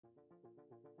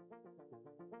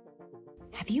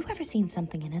Have you ever seen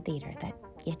something in a theater that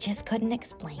you just couldn't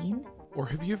explain? Or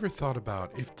have you ever thought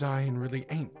about if dying really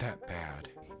ain't that bad?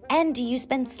 And do you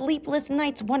spend sleepless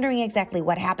nights wondering exactly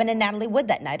what happened to Natalie Wood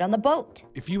that night on the boat?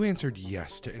 If you answered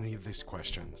yes to any of these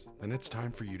questions, then it's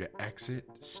time for you to exit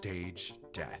stage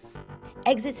death.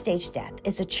 Exit Stage Death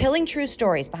is the chilling true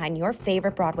stories behind your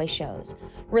favorite Broadway shows,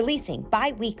 releasing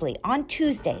bi-weekly on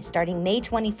Tuesdays starting May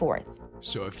 24th.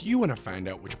 So if you want to find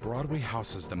out which Broadway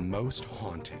house is the most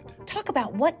haunted, Talk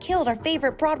about what killed our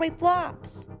favorite Broadway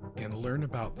flops, and learn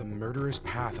about the murderous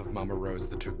path of Mama Rose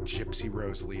that took Gypsy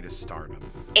Rose Lee to stardom,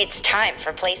 it's time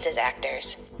for Places,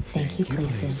 actors. Thank you,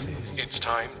 Places. it's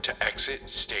time to exit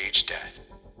stage death.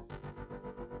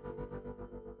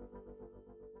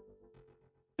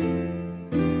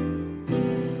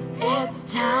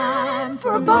 It's time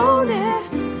for a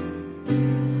bonus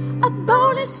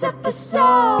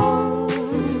episode.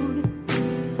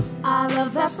 I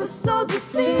love episodes of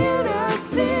theater.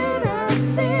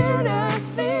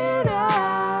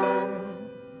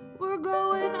 We're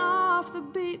going off the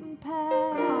beaten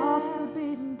path.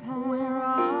 We're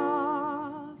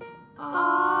off.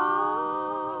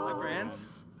 Hi, friends.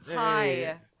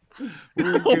 Hi.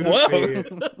 We're gonna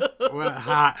be, well,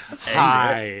 hi.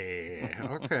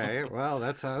 Okay, well,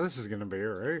 that's how this is gonna be,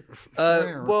 right?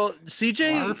 Well,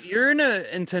 CJ, you're in an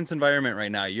intense environment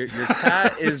right now. Your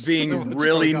cat is being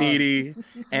really needy,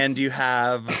 and you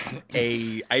have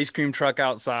a ice cream truck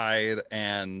outside.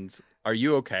 And are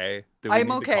you okay? Do we I'm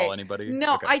need okay. to call anybody?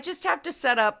 No, Okay. I just have to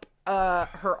set up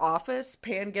her office.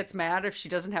 Pan gets mad if she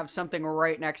doesn't have something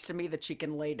right next to me that she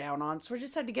can lay down on. So I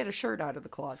just had to get a shirt out of the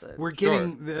closet. We're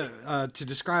getting to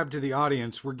describe to the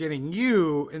audience. We're getting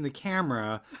you in the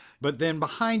camera, but then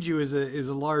behind you is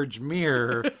a large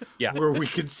mirror Yeah. where we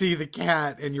can see the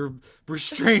cat, and you're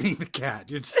restraining the cat.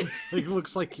 It's like,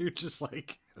 looks like you're just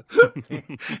like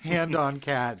hand on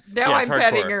cat. Now Yeah, I'm it's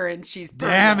petting hardcore. her and she's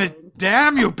Damn burning. it!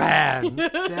 Damn you, Pan!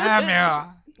 Damn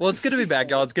you! Well, it's good to be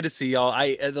back, y'all. It's good to see y'all.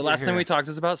 The last time here. we talked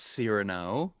was about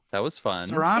Cyrano. That was fun.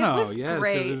 Serrano, It was yes,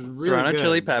 great. it was really Serrano good.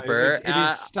 chili pepper. It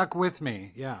is stuck with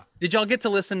me. Yeah. Did y'all get to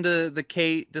listen to the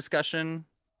Kate discussion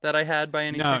that I had by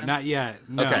any No, chance? not yet.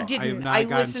 No, Okay. I didn't. have not I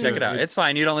gotten listened- to Check it out. It's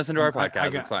fine. You don't listen to our I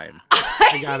podcast. got- It's fine.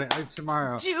 I got it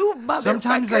tomorrow. Do motherfucker.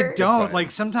 Sometimes I don't. fine.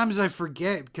 Like sometimes I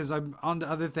forget because I'm on to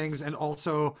other things, and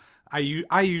also I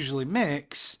usually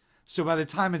mix. So by the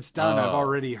time it's done, I've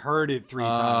already heard it 3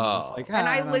 times. It's like, And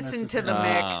I not listened to the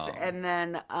necessarily. mix, and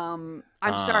then I'm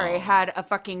sorry, I had a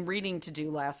fucking reading to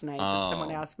do last night that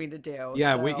someone asked me to do.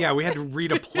 Yeah, so. we had to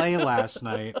read a play last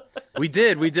night. We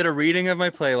did. We did a reading of my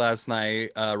play last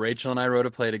night. Rachel and I wrote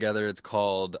a play together. It's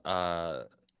called.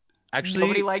 Actually,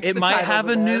 Nobody likes it the might title have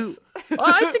to a new. this.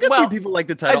 I think a Well, few people like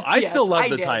the title. I yes, still love I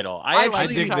the did. title. I I like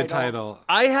dig the title. title.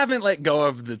 I haven't let go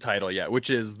of the title yet, which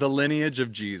is The Lineage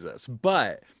of Jesus.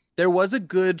 But there was a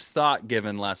good thought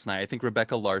given last night. I think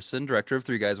Rebecca Larson, director of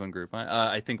Three Guys, One Group,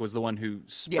 I think was the one who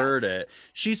spurred Yes. it.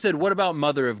 She said, what about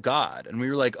Mother of God? And we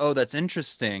were like, oh, that's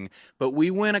interesting. But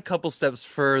we went a couple steps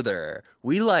further.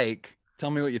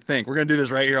 Tell me what you think. We're going to do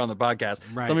this right here on the podcast.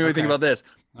 Right, Tell me what you think okay. about this.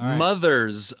 All right.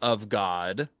 Mothers of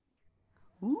God,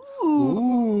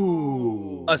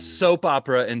 Ooh. a soap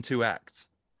opera in 2 acts.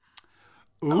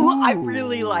 Ooh, I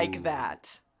really like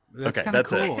that. That's Okay, kinda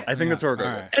that's cool. it. I think that's where we're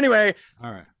going. All right. Anyway,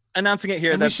 All right. announcing it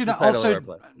here. And we That's should the title also, of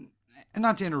our play. and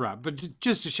not to interrupt, but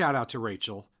just a shout out to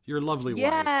Rachel, your lovely wife.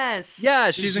 Yes. Yeah,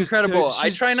 She's she's just incredible. good. I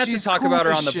try not to She's talk cool about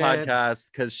her as on the shit.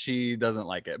 podcast because she doesn't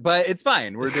like it, but it's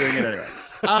fine. We're doing it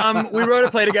anyway. We wrote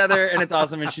a play together, and it's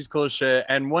awesome, and she's cool as shit.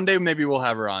 And one day maybe we'll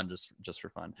have her on just for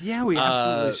fun. Yeah, we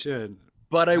absolutely should.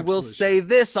 But I will Absolutely say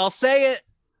this. I'll say it.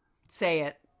 Say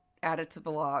it. Add it to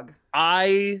the log.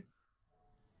 I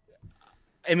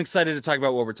am excited to talk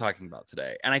about what we're talking about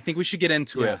today, and I think we should get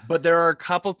into Yeah. it. But there are a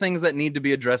couple things that need to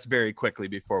be addressed very quickly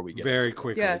before we get into Very it.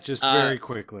 quickly, Yes. just very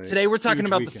quickly. Today we're talking Huge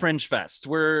about the weekend. Fringe Fest.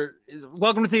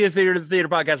 Welcome to the Theater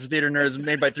podcast for theater nerds,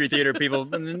 made by 3 theater people.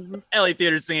 LA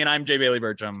theater scene. I'm Jay Bailey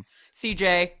Burcham.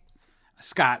 CJ.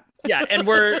 Scott. Yeah, and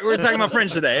we're talking about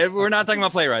Fringe today. We're not talking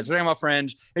about playwrights. We're talking about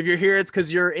Fringe. If you're here, it's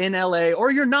because you're in LA,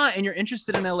 or you're not, and you're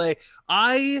interested in LA.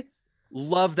 I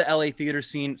love the LA theater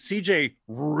scene. CJ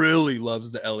really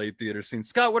loves the LA theater scene.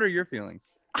 Scott, what are your feelings?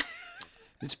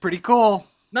 It's pretty cool.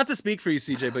 Not to speak for you,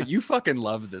 CJ, but you fucking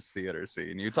love this theater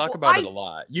scene. You talk Well, about it a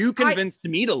lot. You convinced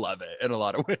me to love it in a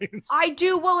lot of ways. I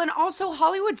do. Well, and also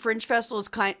Hollywood Fringe Festival is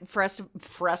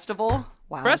festival.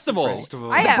 Wow. Festival. Festival.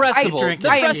 I The am, Festival. I,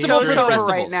 The I am Festival so for sober festivals.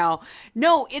 right now.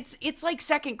 No, it's like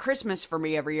second Christmas for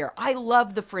me every year. I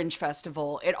love the Fringe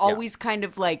Festival. It always kind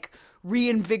of like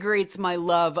reinvigorates my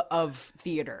love of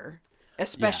theater,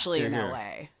 especially Yeah, in here, here.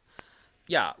 LA.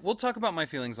 Yeah, we'll talk about my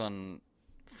feelings on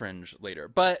Fringe later.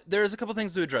 But there's a couple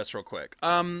things to address real quick.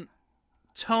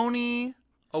 Tony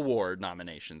Award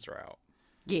nominations are out.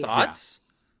 Yes. Thoughts?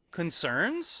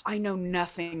 Concerns? I know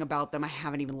nothing about them. I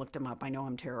haven't even looked them up. I know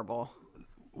I'm terrible.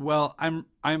 Well,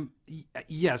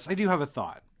 yes, I do have a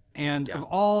thought. And of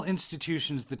all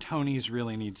institutions, the Tonys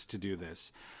really needs to do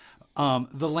this.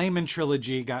 The Layman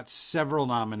trilogy got several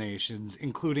nominations,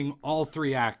 including all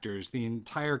 3 actors. The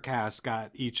entire cast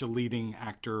got each a leading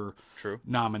actor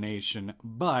nomination.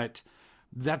 But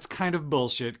that's kind of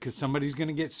bullshit because somebody's going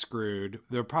to get screwed.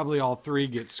 They'll probably all 3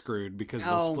 get screwed because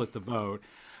they'll split the vote.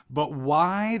 But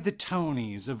why the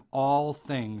Tonys, of all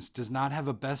things, does not have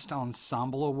a Best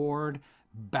Ensemble Award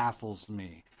baffles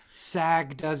me.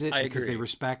 SAG does it because they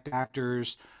respect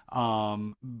actors.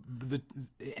 And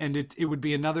it would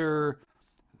be another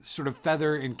sort of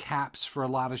feather in caps for a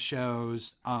lot of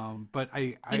shows. But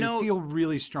I feel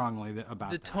really strongly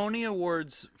about the that. Tony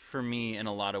Awards for me in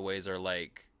a lot of ways are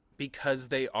like, because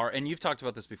they are, and you've talked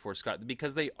about this before, Scott,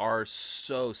 because they are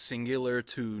so singular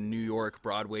to New York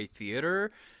Broadway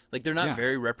theater. Like, they're not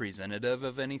very representative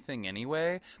of anything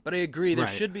anyway. But I agree, there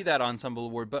should be that ensemble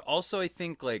award. But also, I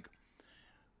think, like,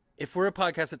 if we're a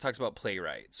podcast that talks about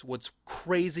playwrights, what's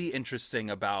crazy interesting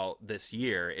about this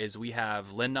year is we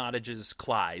have Lynn Nottage's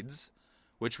Clydes,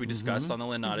 which we discussed on the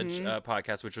Lynn Nottage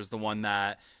podcast, which was the one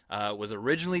that was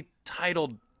originally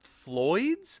titled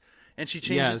Floyd's. And she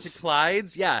changed it to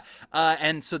Clyde's. Yeah.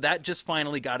 And so that just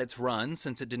finally got its run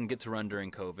since it didn't get to run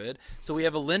during COVID. So we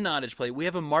have a Lynn Nottage play. We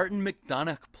have a Martin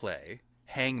McDonagh play,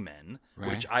 Hangman,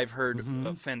 which I've heard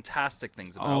fantastic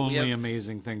things about. Only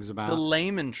amazing things about. The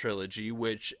Layman trilogy,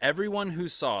 which everyone who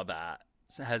saw that,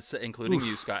 including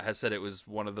you, Scott, has said it was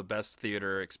one of the best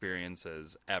theater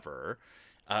experiences ever.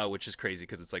 Which is crazy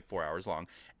because it's like 4 hours long.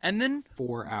 And then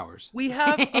 4 hours. We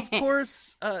have, of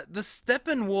course, the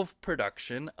Steppenwolf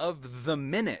production of The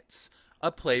Minutes,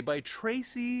 a play by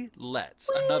Tracy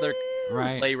Letts, another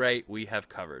playwright we have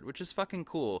covered, which is fucking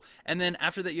cool. And then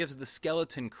after that, you have The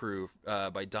Skeleton Crew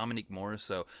by Dominique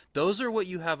Morisseau. Those are what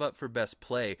you have up for Best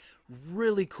Play.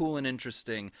 Really cool and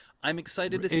interesting. I'm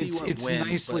excited to see what wins. It's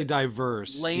nicely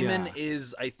diverse. Layman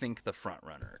is, I think, the front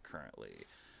runner currently.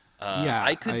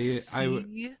 I could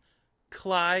see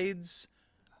Clyde's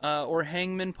or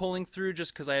Hangman pulling through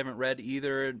just because I haven't read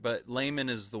either, but Layman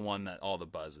is the one that all the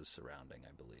buzz is surrounding,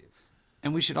 I believe.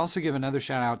 And we should also give another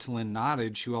shout out to Lynn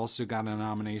Nottage, who also got a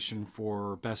nomination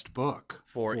for Best Book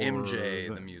for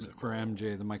MJ the musical. For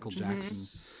MJ the Michael Jackson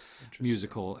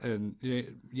musical. And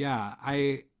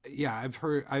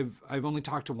I've only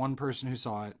talked to one person who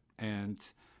saw it, and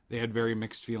they had very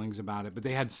mixed feelings about it, but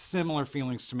they had similar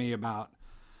feelings to me about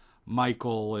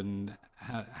Michael and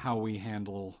how we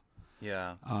handle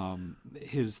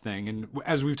his thing. And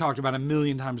as we've talked about a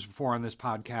million times before on this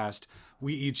podcast,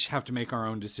 we each have to make our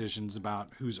own decisions about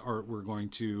whose art we're going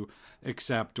to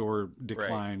accept or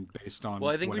decline based on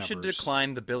I think we should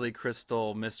decline the Billy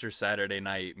Crystal Mr. Saturday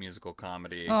Night musical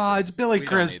comedy. Oh, it's Billy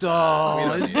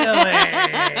Crystal. It's Billy.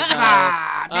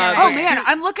 Man,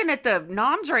 I'm looking at the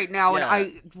noms right now,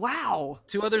 and wow.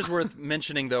 2 others worth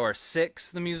mentioning, though, are Six,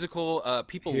 the musical.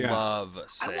 People love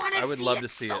Six. I would love to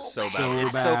see it so bad.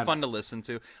 It's so fun to listen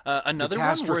to. Another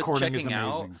one worth checking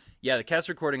out. Yeah, the cast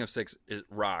recording of Six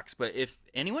rocks. But if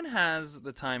anyone has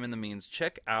the time and the means,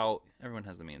 check out. Everyone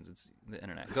has the means. It's the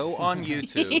internet. Go on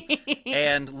YouTube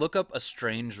and look up A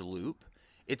Strange Loop.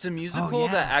 It's a musical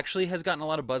that actually has gotten a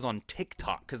lot of buzz on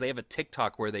TikTok because they have a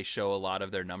TikTok where they show a lot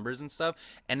of their numbers and stuff.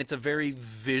 And it's a very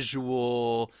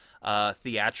visual,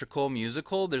 theatrical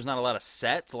musical. There's not a lot of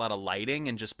sets, a lot of lighting,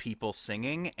 and just people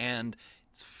singing. And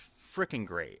it's freaking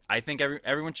great. I think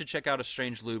everyone should check out A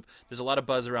Strange Loop. There's a lot of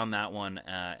buzz around that one.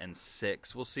 And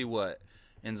Six. We'll see what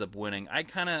ends up winning. I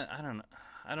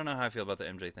don't know how I feel about the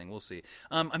MJ thing. We'll see.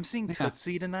 I'm seeing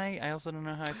Tootsie tonight. I also don't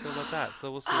know how I feel about that.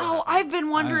 So we'll see. I've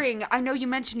been wondering. I know you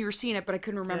mentioned you were seeing it, but I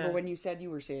couldn't remember when you said you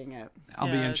were seeing it.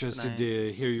 I'll be interested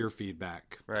to hear your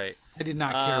feedback. Right. I did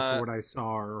not care for what I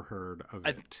saw or heard of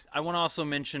it. I want to also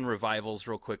mention revivals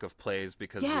real quick of plays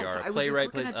because we are a I was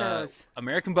playwright just looking at those.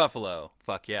 American Buffalo.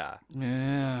 Fuck yeah.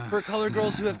 Yeah. For colored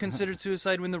girls who have considered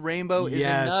suicide when the rainbow is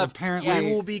enough. Apparently.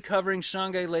 We will be covering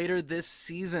Shanghai later this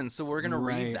season, so we're going to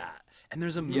read that. And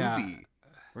there's a movie. Yeah.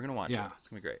 We're going to watch it. It's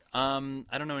going to be great.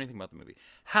 I don't know anything about the movie.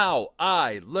 How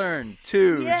I Learned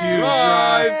to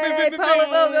Drive.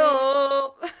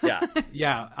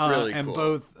 Yeah. Really and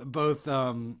cool.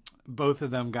 both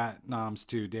of them got noms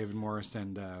too, David Morris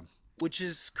and... Which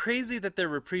is crazy that they're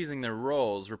reprising their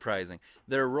roles.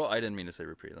 Their role. I didn't mean to say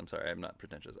reprise. I'm sorry. I'm not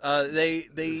pretentious.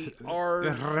 They are...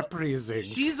 reprising.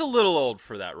 She's a little old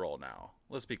for that role now.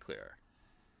 Let's be clear.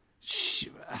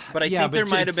 But I think there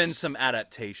might have been some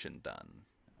adaptation done.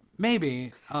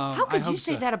 Maybe. How I could hope you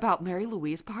say so. that about Mary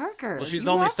Louise Parker? Well, she's You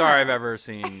the only love star her. I've ever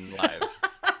seen live.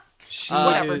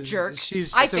 Whatever, jerk.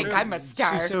 I think I'm a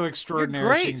star. She's so You're extraordinary.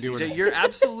 great, she can do CJ. whatever. You're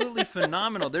absolutely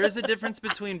phenomenal. There is a difference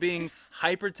between being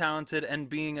hyper talented and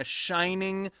being a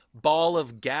shining ball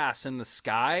of gas in the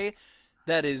sky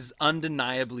that is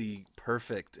undeniably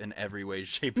perfect in every way,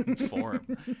 shape, and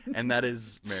form. And that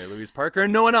is Mary Louise Parker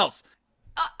and no one else.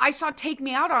 I saw Take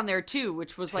Me Out on there too,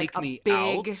 which was like Take a Me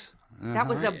big. Out. That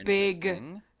was a Very big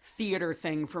interesting. theater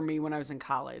thing for me when I was in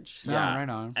college. So. Yeah, right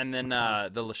on. And then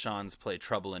the LaShawns play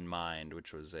Trouble in Mind,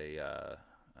 which was a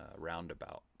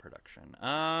roundabout production.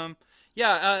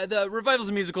 The revivals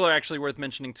of musical are actually worth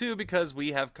mentioning too because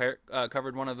we have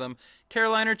covered one of them.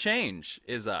 Caroline or Change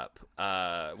is up,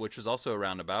 which was also a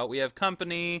roundabout. We have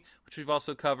Company, which we've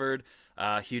also covered.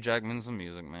 Hugh Jackman's a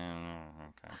music man.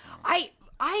 Okay.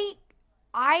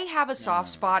 I have a soft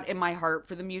spot in my heart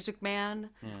for the Music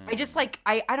Man. I just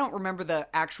I don't remember the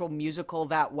actual musical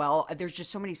that well. There's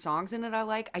just so many songs in it I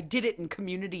like. I did it in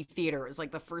community theater. It was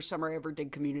like the first summer I ever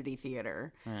did community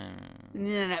theater.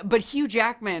 But Hugh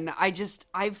Jackman,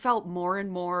 I've felt more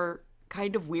and more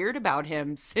kind of weird about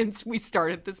him since we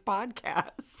started this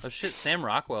podcast. Oh shit, Sam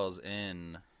Rockwell's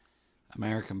in.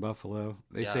 American Buffalo.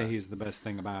 They say he's the best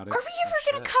thing about it. Are we ever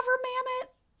going to cover Mammoth?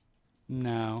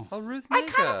 No. Oh, Ruth I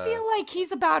Negga. kind of feel like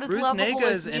he's about as Ruth lovable Negga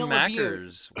as is in Neil LaBute.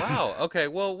 Mackers. Wow. Okay.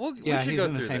 Well, we should he's go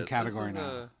in the through same this. category This is,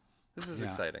 now. This is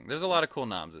exciting. There's a lot of cool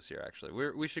noms this year. Actually,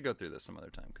 we should go through this some other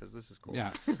time because this is cool.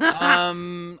 Yeah.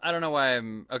 I don't know why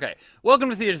I'm okay. Welcome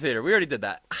to Theater. We already did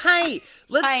that. Hi.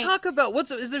 Let's talk about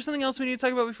is there something else we need to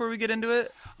talk about before we get into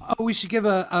it? Oh, we should give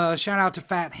a shout out to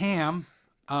Fat Ham,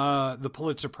 the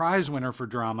Pulitzer Prize winner for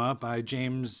drama by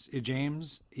James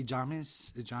Ijamis.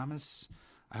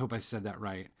 I hope I said that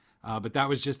right. But that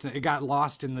was it got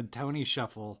lost in the Tony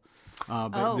shuffle.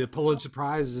 But the Pulitzer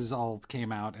Prizes all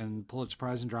came out, and Pulitzer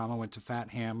Prize in drama went to Fat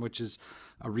Ham, which is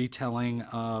a retelling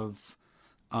of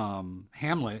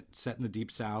Hamlet set in the Deep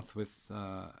South with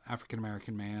African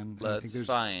American man. Let's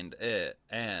find it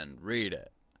and read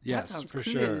it. Yes, sounds for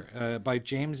cool. sure. By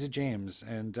James James,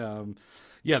 and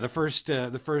the first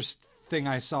thing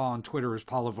I saw on Twitter was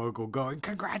Paula Vogel going,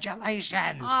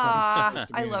 "Congratulations!"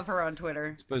 I love her on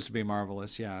Twitter. Supposed to be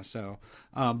marvelous, yeah. So,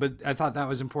 but I thought that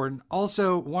was important.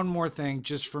 Also, one more thing,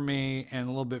 just for me and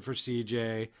a little bit for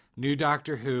CJ. New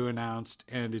Doctor Who announced,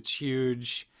 and it's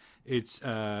huge. It's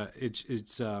Chuti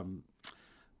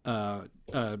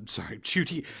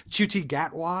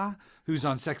Gatwa, who's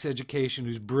on Sex Education,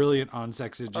 who's brilliant on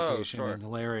Sex Education and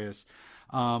hilarious.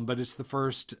 But it's the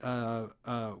first,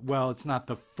 it's not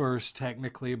the first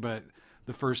technically, but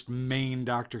the first main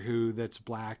Doctor Who that's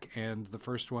black, and the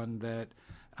first one that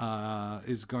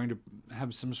is going to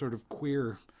have some sort of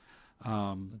queer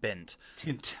Bent.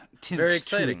 tint Very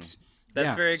exciting. to it.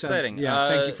 That's very exciting.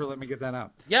 Thank you for letting me get that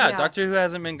out. Yeah, Doctor Who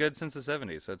hasn't been good since the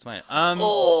 70s, so it's fine.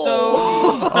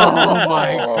 Oh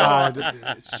my God.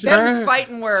 Them's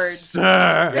fighting words.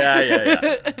 Yeah.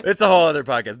 It's a whole other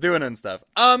podcast doing and stuff.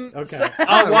 Okay. So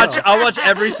I'll watch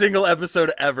every single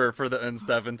episode ever for the and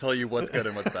stuff and tell you what's good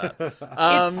and what's bad.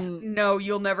 No,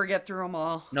 you'll never get through them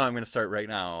all. No, I'm going to start right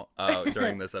now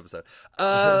during this episode.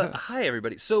 Hi,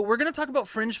 everybody. So we're going to talk about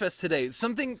Fringe Fest today.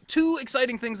 Two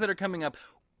exciting things that are coming up.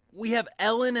 We have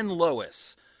Ellen and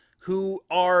Lois, who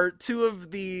are two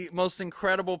of the most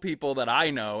incredible people that I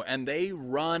know, and they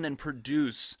run and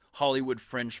produce Hollywood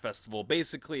Fringe Festival,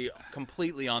 basically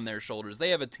completely on their shoulders. They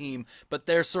have a team, but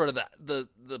they're sort of the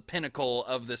pinnacle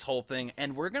of this whole thing,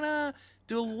 and we're going to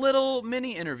do a little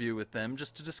mini interview with them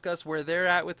just to discuss where they're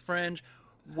at with Fringe,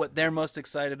 what they're most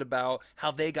excited about,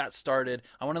 how they got started.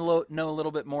 I want to know a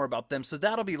little bit more about them, so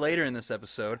that'll be later in this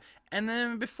episode. And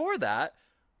then before that,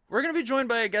 we're going to be joined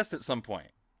by a guest at some point.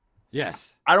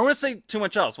 Yes. I don't want to say too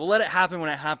much else. We'll let it happen when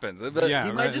it happens. But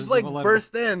he might just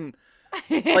burst in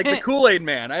like the Kool-Aid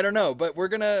Man. I don't know, but we're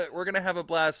gonna have a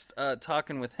blast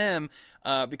talking with him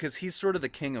because he's sort of the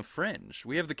king of Fringe.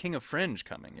 We have the king of Fringe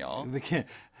coming, y'all.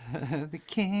 The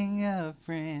king of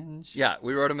Fringe. Yeah,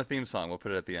 we wrote him a theme song. We'll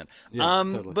put it at the end. Yeah,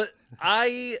 totally. But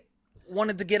I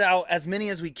wanted to get out as many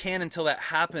as we can until that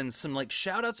happens. Some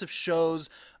shout outs of shows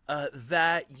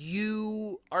that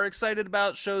you are excited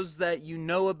about, shows that you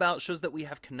know about, shows that we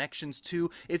have connections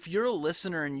to. If you're a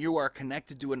listener and you are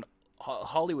connected to a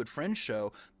Hollywood Fringe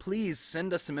show, please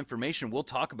send us some information. We'll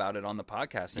talk about it on the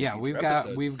podcast. Yeah, we've got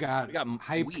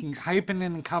hyping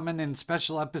and coming and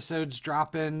special episodes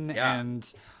dropping and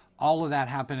all of that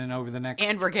happening over the next.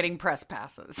 And we're getting press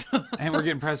passes. And we're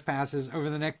getting press passes over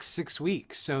the next 6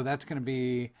 weeks. So that's going to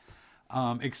be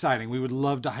exciting. We would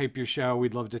love to hype your show.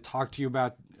 We'd love to talk to you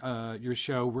about your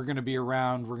show. We're going to be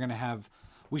around. We're going to have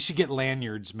We should get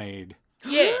lanyards made.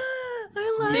 Yeah.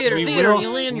 I love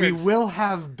We will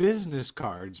have business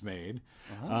cards made.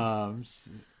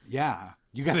 Yeah.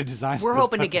 You got to design. We're those,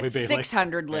 hoping by to the way, get Bailey.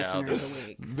 600 listeners a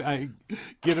week. I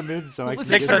get them in so I can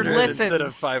 600 listens. instead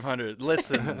of 500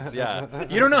 listens. Yeah,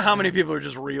 you don't know how many people are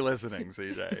just re-listening,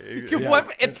 CJ.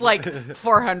 What if it's like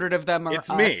 400 of them are It's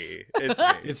us? me. It's me.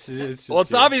 It's just well,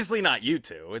 it's you. obviously not you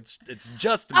two. It's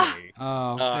just me.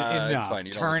 Enough. It's fine.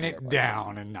 You don't Turn listen to it our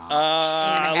down a notch.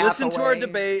 And a half Listen to our away.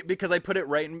 debate because I put it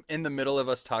right in the middle of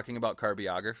us talking about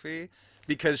choreography.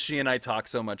 Because she and I talk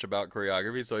so much about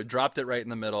choreography, so I dropped it right in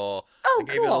the middle. Oh, I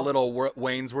gave it a cool. little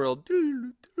Wayne's World.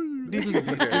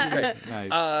 Nice.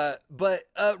 But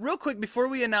real quick, before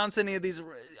we announce any of these,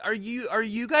 are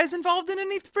you guys involved in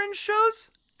any Fringe shows?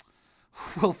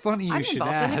 Well, funny you I'm should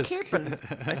involved in a ask. camping.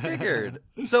 I figured.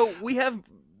 So we have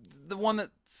the one that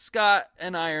Scott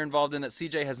and I are involved in that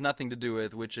CJ has nothing to do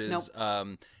with, which is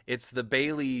it's the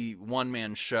Bailey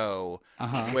one-man show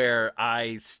where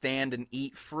I stand and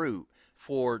eat fruit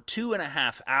for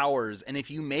 2.5 hours, and if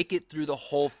you make it through the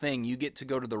whole thing, you get to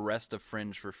go to the rest of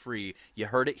Fringe for free. You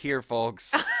heard it here,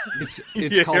 folks.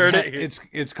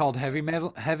 It's called heavy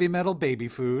metal baby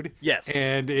food. Yes.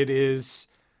 And it is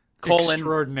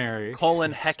extraordinary.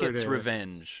 Hecat's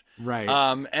Revenge. Right.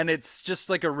 And it's just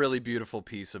like a really beautiful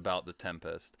piece about the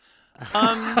Tempest.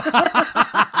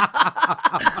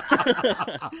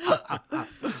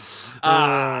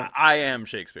 I am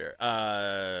Shakespeare.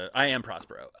 I am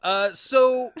Prospero.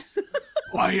 So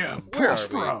I am where are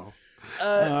Prospero.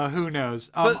 Who knows?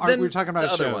 But then We're talking about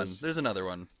the other shows. one. There's another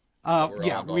one.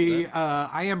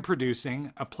 I am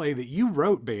producing a play that you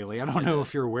wrote, Bailey. I don't know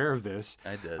if you're aware of this.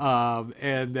 I did.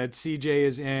 And that CJ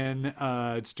is in.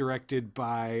 It's directed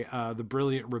by the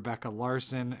brilliant Rebecca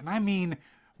Larson, and I mean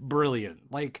brilliant.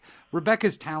 Like,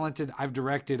 Rebecca's talented. I've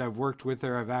directed. I've worked with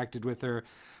her. I've acted with her.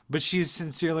 But she's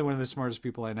sincerely one of the smartest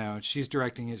people I know. She's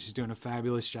directing it. She's doing a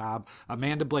fabulous job.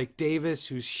 Amanda Blake Davis,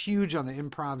 who's huge on the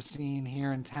improv scene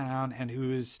here in town, and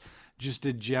who is just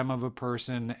a gem of a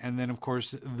person. And then, of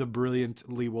course, the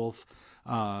brilliant Lee Wolf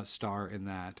star in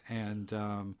that. And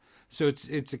so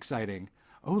it's exciting.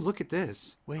 Oh, look at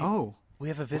this. Wait, oh, we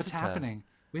have a visitor. What's happening?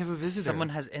 We have a visitor. Someone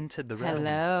has entered the realm.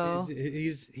 Hello.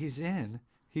 He's in.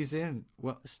 He's in.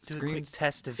 Well, Let's do a quick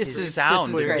test of This his is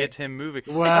sound to great. get him moving.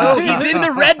 Wow. Oh, he's in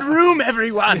the red room,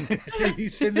 everyone.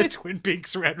 He's in the Twin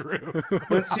Peaks Red Room.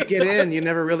 Once you get in, you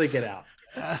never really get out.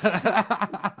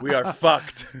 We are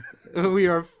fucked. We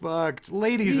are fucked.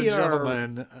 Ladies and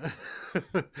gentlemen,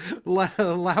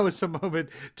 allow us a moment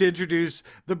to introduce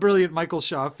the brilliant Michael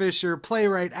Shaw Fisher,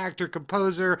 playwright, actor,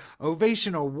 composer,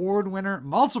 Ovation Award winner,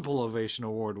 multiple Ovation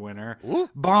Award winner,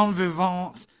 bon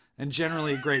vivant, and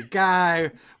generally a great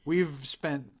guy. We've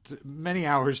spent many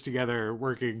hours together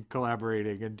working,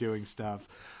 collaborating, and doing stuff.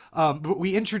 But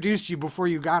we introduced you before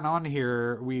you got on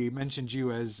here. We mentioned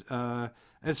you as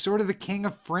sort of the king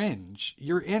of Fringe.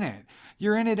 You're in it.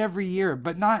 You're in it every year,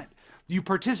 but not. You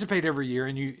participate every year,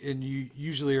 and you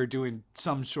usually are doing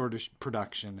some sort of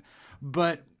production.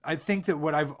 But I think that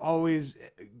what I've always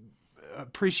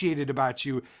appreciated about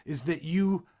you is that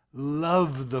you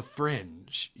love the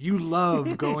Fringe. You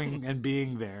love going and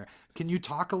being there. Can you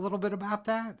talk a little bit about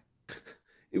that?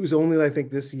 It was only, I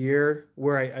think, this year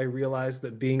where I realized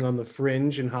that being on the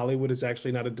Fringe in Hollywood is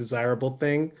actually not a desirable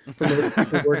thing for most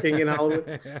people working in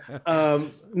Hollywood.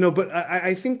 No, but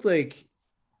I think, like,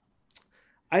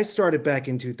 I started back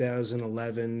in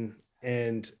 2011,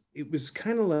 and it was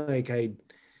kind of like I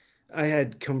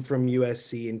had come from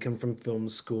USC and come from film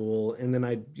school, and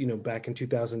then back in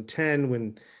 2010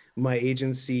 when my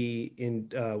agency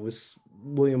was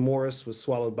William Morris was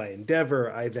swallowed by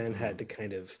Endeavor, I then had to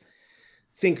kind of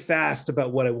think fast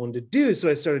about what I wanted to do. So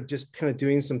I started just kind of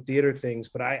doing some theater things,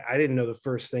 but I didn't know the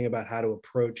first thing about how to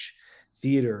approach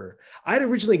theater. I'd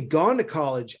originally gone to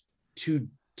college to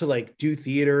like do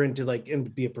theater and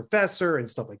and be a professor and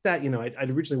stuff like that. I'd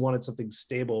originally wanted something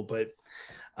stable, but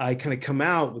I kind of come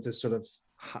out with this sort of,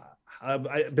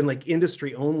 I've been like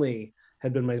industry only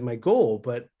had been my goal,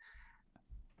 but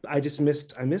I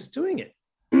missed doing it.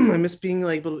 I miss being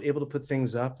like able to put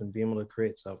things up and be able to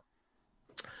create. So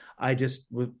I just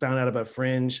found out about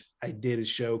Fringe. I did a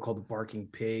show called The Barking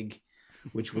Pig,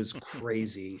 which was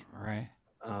crazy. Right.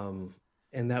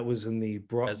 And that was in the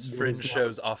As Fringe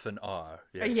shows often are.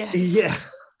 Yeah. Yes. Yeah.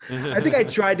 I think I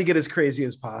tried to get as crazy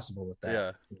as possible with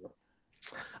that.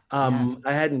 Yeah.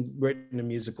 I hadn't written a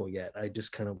musical yet. I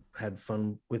just kind of had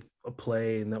fun with a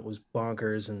play, and that was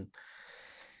bonkers.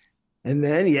 And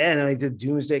then I did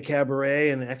Doomsday Cabaret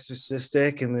and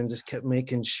Exorcistic, and then just kept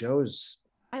making shows.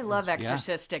 I love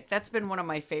Exorcistic. That's been one of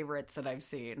my favorites that I've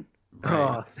seen.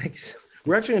 Oh, thanks.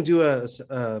 We're actually gonna do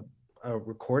a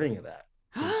recording of that.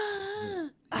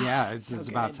 Yeah, it's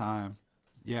about time.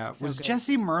 Yeah, So was good.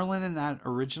 Jesse Merlin in that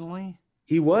originally?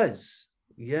 He was.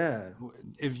 Yeah.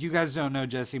 If you guys don't know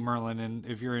Jesse Merlin, and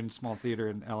if you're in small theater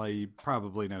in LA, you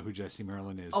probably know who Jesse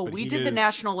Merlin is. Oh, but we he did the is-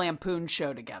 National Lampoon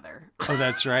show together. Oh,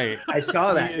 that's right. I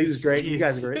saw that. He was great. You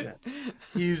guys he's- are great in that.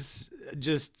 He's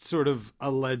just sort of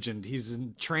a legend. He's a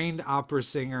trained opera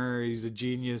singer. He's a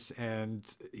genius, and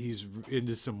he's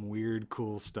into some weird,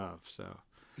 cool stuff. So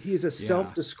He's a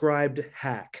self-described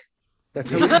hack. That's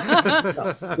how he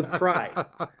with pride.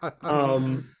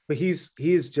 But he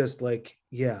is just like,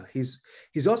 yeah, he's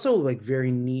also like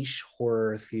very niche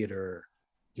horror theater,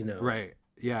 you know. right,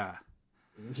 yeah,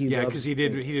 He yeah, loves because he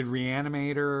did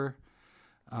Reanimator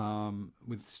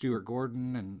with Stuart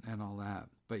Gordon and all that.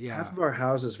 But yeah, half of our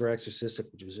houses were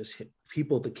exorcistic, which was just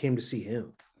people that came to see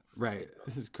him. right.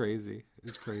 This is crazy.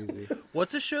 It's crazy.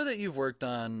 What's a show that you've worked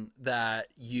on that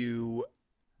you,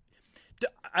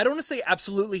 I don't want to say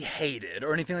absolutely hated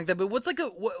or anything like that, but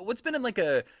what's been in like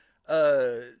a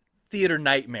theater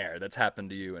nightmare that's happened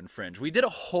to you in Fringe? We did a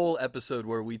whole episode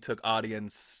where we took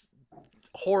audience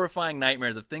horrifying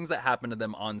nightmares of things that happened to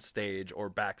them on stage or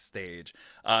backstage.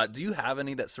 Do you have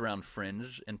any that surround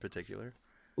Fringe in particular?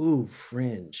 Ooh,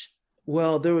 Fringe.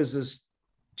 Well, there was this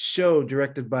show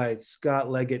directed by Scott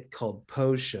Leggett called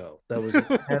Poe Show. That was an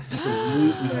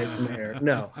absolute nightmare.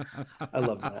 No, I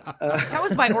love that. That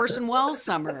was my Orson Welles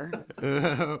summer.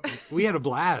 We had a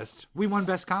blast. We won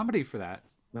Best Comedy for that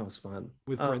That was fun.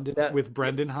 with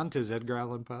Brendan Hunt as Edgar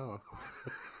Allan Poe,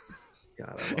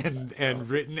 God, I love and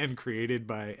written and created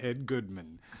by Ed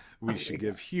Goodman. We should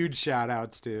give huge shout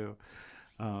outs to.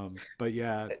 But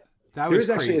yeah, that was There's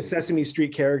actually a crazy. Sesame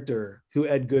Street character who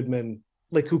Ed Goodman,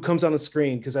 like, who comes on the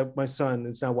screen, because my son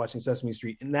is now watching Sesame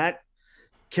Street, and that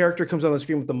character comes on the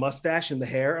screen with the mustache and the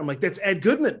hair. I'm like, that's Ed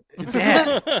Goodman. It's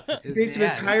Ed. It's Based an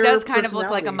Ed. entire It does kind of look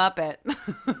like a personality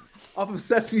Muppet. off of a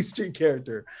Sesame Street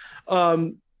character.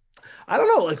 I don't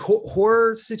know, like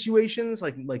horror situations,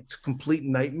 like complete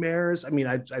nightmares. I mean,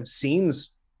 I've seen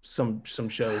some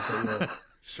shows that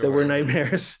were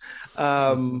nightmares.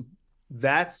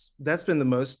 That's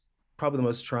been probably the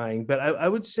most trying. But I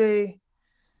would say,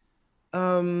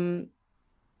 I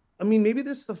mean, maybe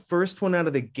this the first one out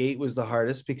of the gate was the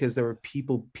hardest, because there were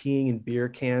people peeing in beer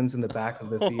cans in the back of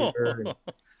the theater. And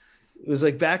it was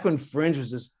like back when Fringe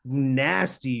was just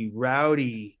nasty,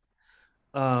 rowdy.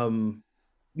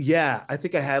 Yeah, I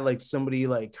think I had like somebody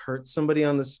like hurt somebody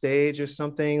on the stage or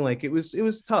something. Like it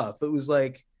was tough. It was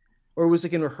like, or it was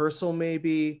like in rehearsal,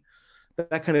 maybe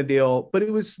that kind of deal. But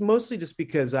it was mostly just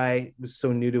because I was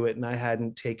so new to it and I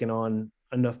hadn't taken on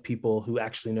enough people who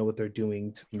actually know what they're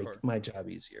doing to make my job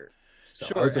easier.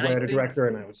 So I was the writer director,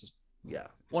 and I was just, yeah.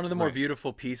 One of the more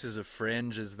beautiful pieces of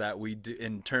Fringe is that we do,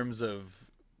 in terms of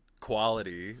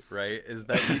quality, right, is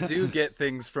that you do get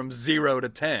things from 0 to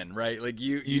 10, right? Like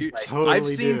you totally I've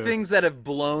seen do. things that have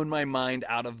blown my mind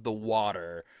out of the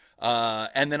water.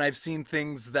 And then I've seen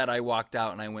things that I walked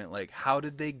out and I went like, how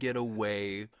did they get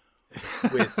away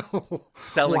with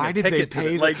selling Why a did they ticket to pay?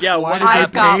 them? Like, yeah, why what did they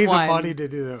I've got pay the one. money to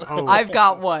do that? Oh, I've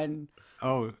got one.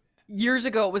 oh, Years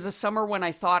ago, it was a summer when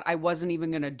I thought I wasn't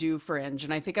even going to do Fringe.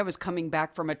 And I think I was coming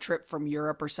back from a trip from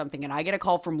Europe or something. And I get a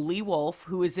call from Lee Wolf,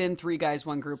 who is in Three Guys,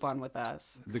 One Groupon with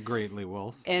us. the Great Lee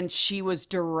Wolf. And she was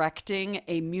directing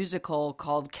a musical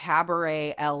called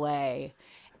Cabaret LA.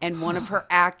 And one of her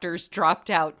actors dropped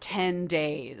out 10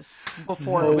 days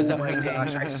before it was Oh my opening.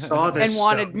 gosh, I saw this And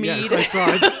wanted me Yes, to I saw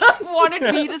it. wanted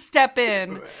me to step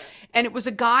in. And it was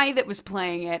a guy that was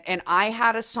playing it, and I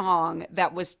had a song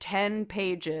that was 10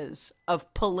 pages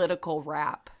of political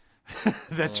rap.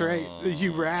 That's right.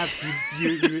 You rapped.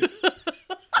 You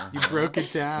broke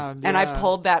it down. And I yeah.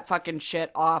 pulled that fucking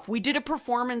shit off. We did a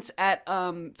performance at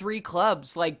 3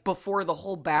 clubs, like before the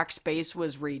whole backspace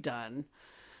was redone.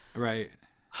 Right.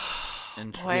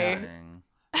 Interesting.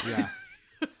 Yeah.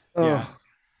 Oh. Yeah.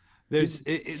 There's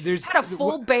Had a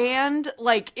full band.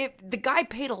 Like the guy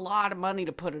paid a lot of money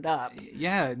to put it up.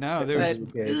 Yeah, no, there's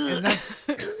But- and that's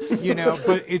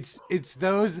but it's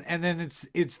those, and then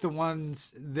it's the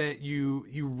ones that you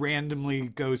randomly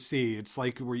go see. It's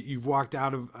like where you've walked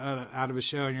out of a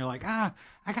show and you're like, I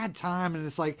got time, and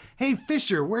it's like, hey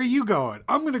Fisher, where are you going?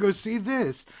 I'm gonna go see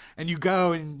this, and you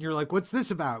go and you're like, what's this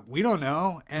about? We don't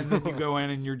know, and then you go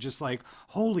in and you're just like,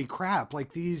 holy crap,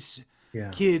 like these. Yeah.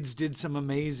 Kids did some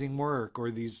amazing work,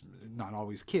 or these, not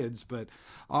always kids, but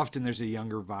often there's a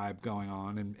younger vibe going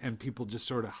on, and people just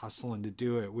sort of hustling to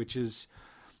do it, which is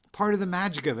part of the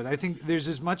magic of it. I think there's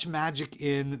as much magic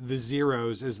in the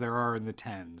zeros as there are in the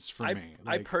tens for me.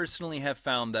 I personally have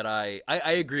found that I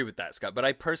agree with that, Scott, but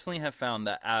I personally have found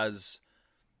that as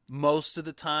most of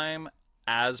the time,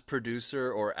 as producer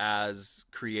or as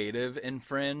creative in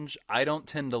Fringe, I don't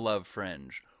tend to love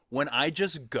Fringe. When I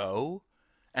just go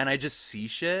and I just see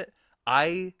shit,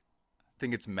 I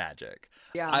think it's magic.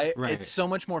 Yeah. It's so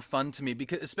much more fun to me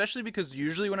especially because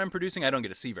usually when I'm producing, I don't get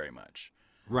to see very much.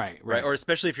 Right. Or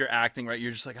especially if you're acting, right?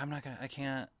 You're just like, I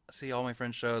can't see all my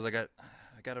Fringe shows. I got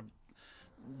a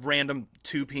random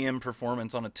 2 p.m.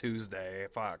 performance on a Tuesday.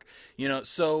 Fuck.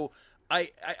 So I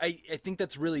think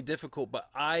that's really difficult, but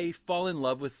I fall in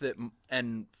love with it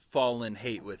and fall in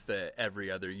hate with it every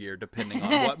other year, depending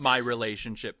on what my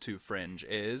relationship to Fringe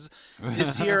is.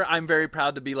 This year, I'm very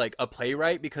proud to be like a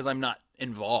playwright because I'm not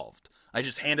involved. I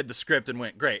just handed the script and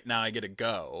went, great, now I get to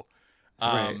go.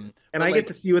 And I get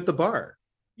to see you at the bar.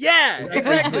 Yeah,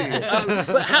 exactly.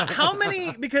 But how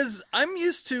many, because I'm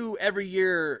used to every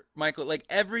year, Michael, like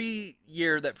every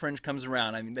year that Fringe comes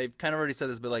around, I mean, they've kind of already said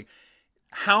this, but like,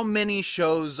 how many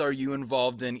shows are you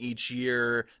involved in each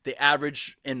year? The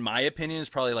average, in my opinion, is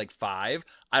probably like 5.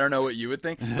 I don't know what you would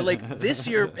think, but like this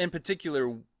year in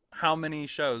particular, how many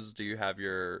shows do you have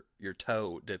your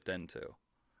toe dipped into?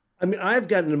 I mean, I've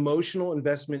got an emotional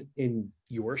investment in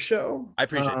your show. I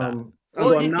appreciate that.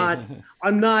 Well,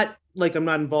 I'm not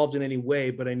involved in any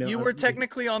way, but I know you were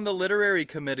technically on the literary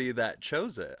committee that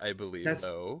chose it, I believe,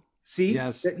 though. See,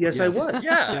 yes, I was.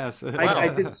 Yeah, yes.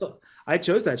 Wow. I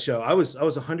chose that show. I was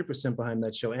 100% behind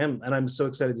that show, and I'm so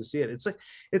excited to see it.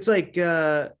 It's like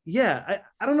I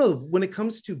don't know, when it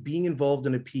comes to being involved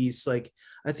in a piece, like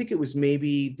I think it was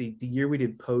maybe the year we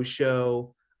did Poe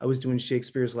show. I was doing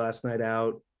Shakespeare's Last Night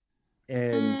Out,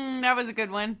 and that was a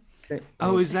good one.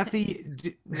 Oh, is that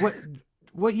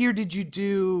what year did you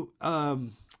do?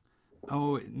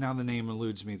 Oh, now the name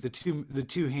eludes me. The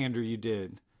two-hander you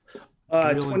did.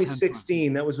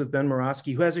 2016. That was with Ben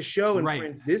Morosky, who has a show in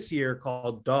print this year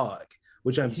called Dog,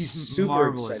 which I'm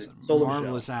super excited.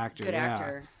 Marvelous actor. Good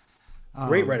actor.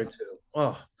 Great writer too.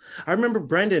 Oh, I remember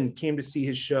Brendan came to see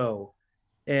his show,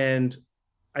 and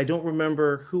I don't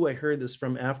remember who I heard this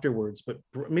from afterwards, but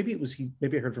maybe it was he.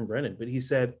 Maybe I heard from Brendan, but he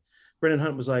said Brendan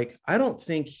Hunt was like, I don't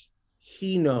think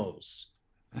he knows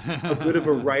how good of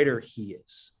a writer he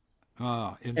is.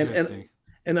 Oh, interesting.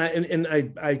 And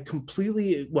I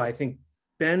completely, I think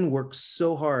Ben works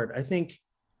so hard. I think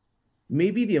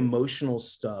maybe the emotional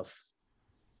stuff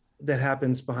that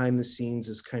happens behind the scenes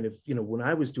is kind of, when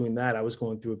I was doing that, I was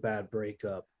going through a bad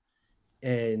breakup.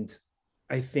 And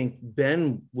I think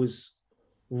Ben was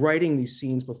writing these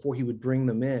scenes before he would bring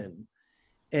them in.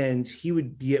 And he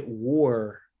would be at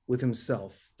war with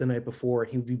himself the night before.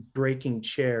 He would be breaking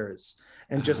chairs.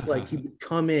 And just like he would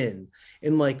come in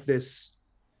like this,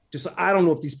 just, I don't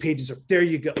know if these pages are, there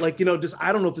you go. Like, just,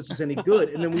 I don't know if this is any good.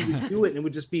 And then we would do it and it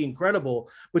would just be incredible.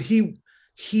 But he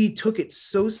took it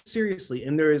so seriously.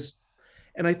 And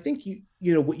and I think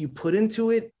what you put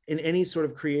into it in any sort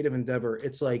of creative endeavor,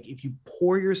 it's like, if you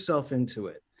pour yourself into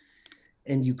it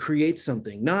and you create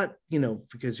something, not,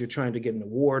 because you're trying to get an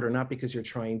award or not because you're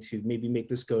trying to maybe make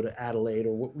this go to Adelaide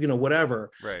or,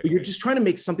 whatever, right, but you're just trying to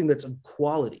make something that's of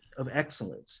quality, of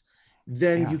excellence,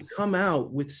 then you come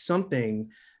out with something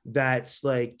that's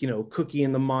like, Cookie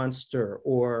and the Monster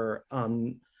or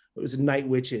what was it, Night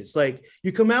Witches. Like,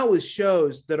 you come out with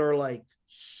shows that are like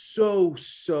so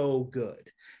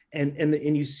good,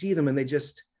 and you see them and they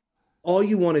just, all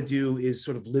you want to do is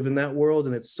sort of live in that world,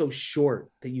 and it's so short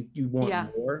that you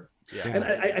want more. Yeah. And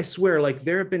I swear, like,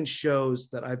 there have been shows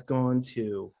that I've gone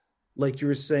to, like you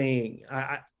were saying,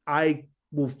 I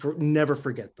will never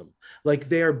forget them. Like,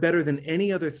 they are better than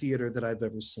any other theater that I've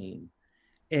ever seen.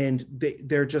 And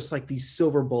they're just like these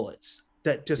silver bullets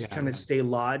that just kind of stay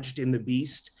lodged in the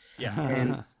beast.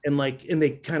 Yeah. And they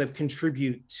kind of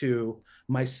contribute to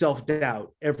my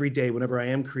self-doubt every day whenever I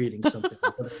am creating something.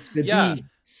 Be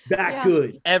that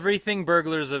good. Everything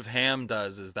Burglars of Ham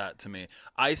does is that to me.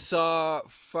 I saw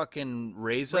fucking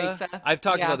Reza. I've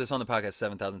talked about this on the podcast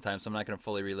 7,000 times, so I'm not going to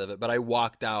fully relive it, but I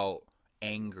walked out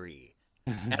angry.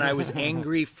 And I was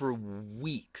angry for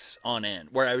weeks on end,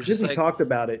 where I was just like, talked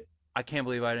about it. I can't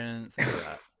believe I didn't think of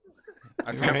that.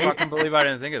 I can't fucking believe I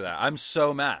didn't think of that. I'm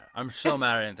so mad. I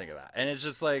didn't think of that. And it's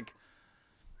just like,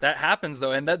 that happens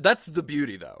though. And that's the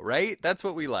beauty though, right? That's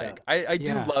what we like. Yeah. I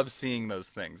do love seeing those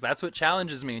things. That's what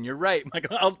challenges me. And you're right,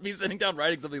 Michael. I'll be sitting down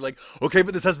writing something like, okay,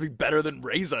 but this has to be better than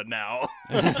Reza now.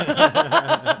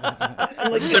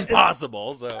 It's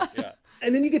impossible. So yeah.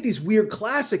 And then you get these weird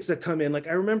classics that come in. Like,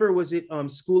 I remember, was it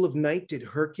School of Night did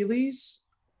Hercules?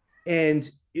 And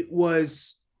it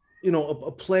was,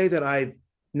 a play that I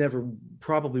never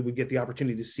probably would get the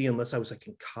opportunity to see unless I was like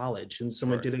in college and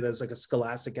someone did it as like a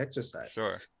scholastic exercise.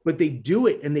 Sure. But they do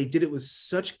it, and they did it with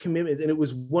such commitment. And it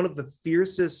was one of the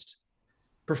fiercest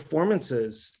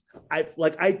performances, I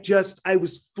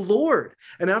was floored.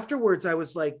 And afterwards I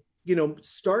was like,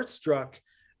 starstruck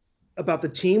about the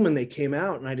team when they came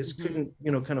out, and I just couldn't,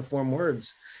 kind of form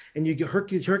words. And you get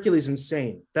Hercules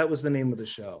Insane. That was the name of the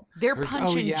show. Their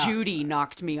Punch and Judy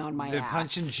knocked me on my ass. The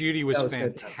Punch and Judy was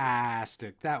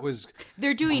fantastic. That was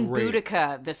They're doing great.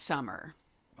 Boudica this summer.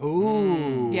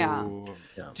 Ooh. Yeah.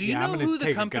 Do you know who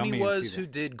the company was who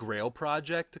did Grail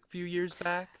Project a few years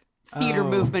back? Theater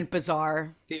Movement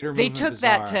Bazaar. They took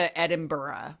that to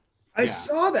Edinburgh. I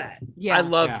saw that. Yeah, I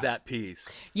loved that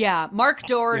piece. Yeah, Mark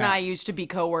Dorr and I used to be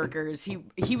coworkers.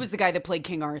 He was the guy that played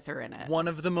King Arthur in it. One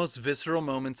of the most visceral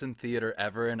moments in theater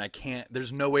ever, and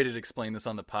there's no way to explain this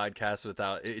on the podcast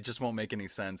without, it just won't make any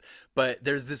sense. But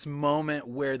there's this moment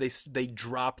where they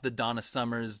drop the Donna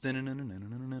Summers, and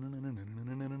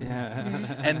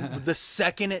the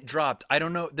second it dropped, I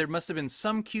don't know, there must have been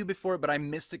some cue before it, but I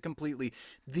missed it completely.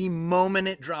 The moment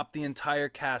it dropped, the entire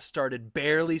cast started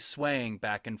barely swaying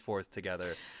back and forth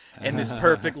together, and this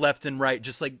perfect left and right,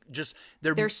 just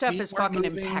their stuff is fucking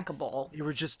impeccable. You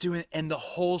were just doing, and the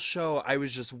whole show I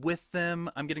was just with them.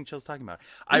 I'm getting chills talking about it.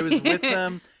 I was with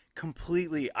them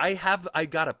completely. I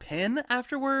got a pin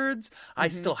afterwards. I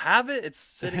still have it. It's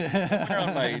sitting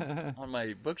somewhere on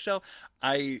my bookshelf.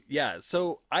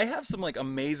 So I have some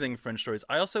amazing French stories.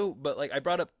 I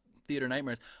brought up Theater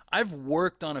Nightmares. I've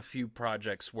worked on a few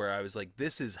projects where I was like,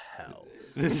 this is hell.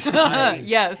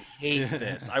 Yes. I hate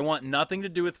this. I want nothing to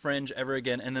do with Fringe ever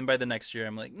again. And then by the next year,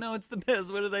 I'm like, no, it's the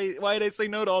best. Why did I say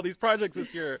no to all these projects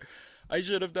this year? I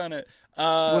should have done it.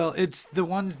 Well, it's the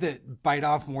ones that bite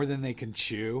off more than they can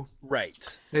chew.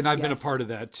 Right. And I've been a part of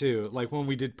that too. Like when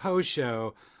we did Poe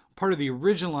Show, part of the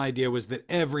original idea was that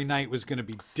every night was going to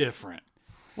be different.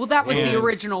 Well, that was the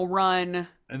original run.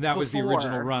 And that was the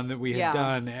original run that we had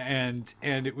done. And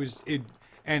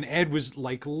Ed was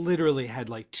literally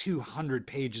had 200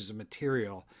 pages of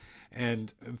material.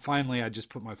 And finally I just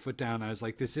put my foot down. I was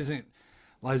like,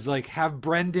 have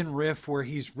Brendan riff where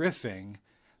he's riffing.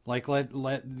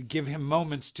 Give him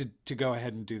moments to go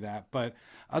ahead and do that. But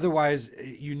otherwise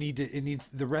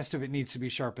the rest of it needs to be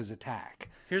sharp as a tack.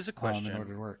 Here's a question. In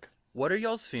order to work. What are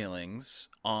y'all's feelings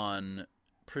on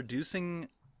producing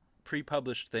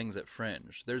pre-published things at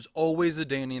Fringe? There's always a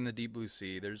Danny in the Deep Blue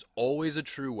Sea. There's always a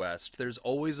True West. There's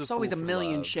always a a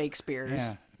million Shakespeares.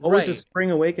 Yeah. Always a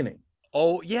Spring Awakening.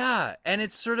 Oh yeah, and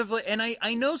it's sort of and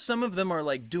I know some of them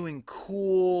are doing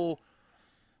cool,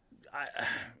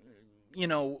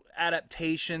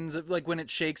 adaptations of when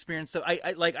it's Shakespeare and stuff.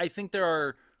 I think there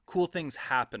are cool things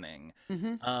happening,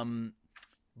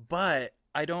 but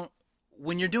I don't.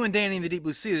 When you're doing Danny in the Deep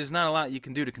Blue Sea, there's not a lot you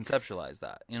can do to conceptualize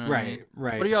that. You know what I mean?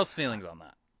 Right. What are y'all's feelings on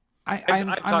that?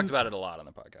 I've talked about it a lot on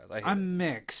the podcast. I'm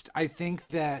mixed. I think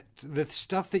that the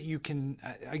stuff that you can,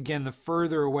 again, the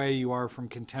further away you are from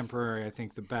contemporary, I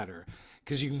think the better.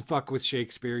 Because you can fuck with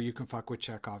Shakespeare, you can fuck with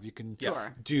Chekhov, you can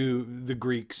do the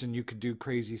Greeks, and you could do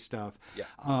crazy stuff. Yeah.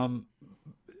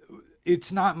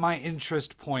 It's not my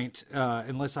interest point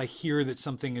unless I hear that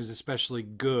something is especially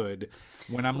good.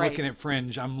 When I'm looking at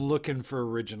Fringe, I'm looking for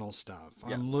original stuff.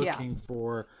 Yeah. I'm looking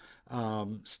for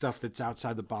stuff that's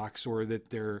outside the box, or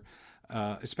that they're,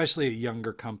 especially a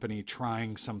younger company,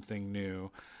 trying something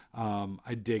new.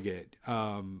 I dig it.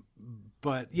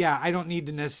 But yeah, I don't need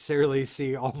to necessarily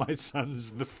see All My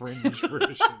Sons, the Fringe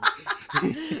version.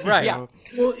 Right. Yeah.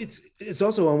 Well, it's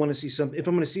also, I want to see if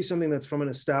I'm going to see something that's from an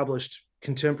established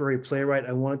contemporary playwright,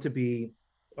 I want it to be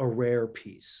a rare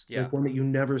piece, one that you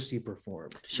never see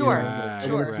performed. Sure. I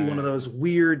want to see one of those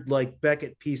weird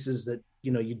Beckett pieces that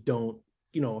you don't,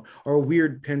 or a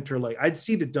weird Pinter. I'd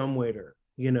see the Dumbwaiter,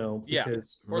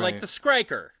 because or the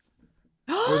Skriker.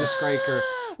 Or the Skriker.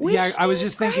 I was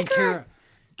just thinking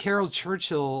Carol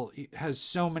Churchill has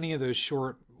so many of those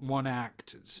short one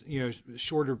act,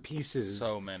 shorter pieces.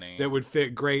 So many. That would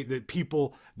fit great that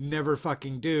people never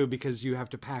fucking do because you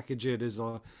have to package it as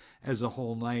a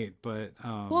whole night. But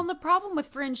well, and the problem with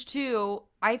Fringe too,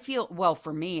 I feel, well,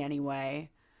 for me anyway,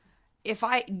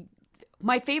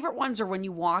 my favorite ones are when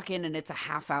you walk in and it's a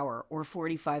half hour or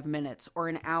 45 minutes or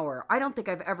an hour. I don't think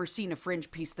I've ever seen a Fringe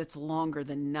piece that's longer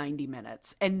than 90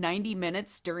 minutes. And 90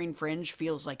 minutes during Fringe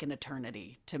feels like an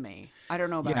eternity to me. I don't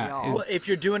know about y'all. Well, if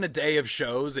you're doing a day of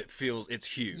shows, it's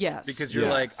huge. Yes. Because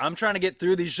you're I'm trying to get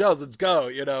through these shows. Let's go,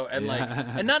 and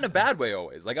and not in a bad way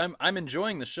always. I'm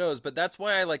enjoying the shows, but that's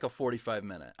why I like a 45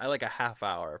 minute. I like a half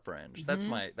hour Fringe.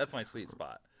 Mm-hmm. That's my sweet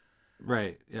spot.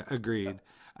 Right. Yeah, agreed.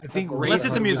 I think unless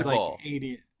it's a musical.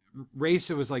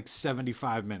 Race, it was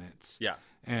 75 minutes. Yeah.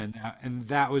 And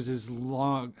that was as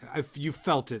long. You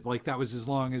felt it that was as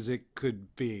long as it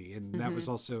could be, and that was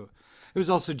also, it was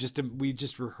also we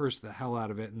just rehearsed the hell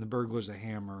out of it, and the Burglar's a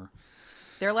Hammer.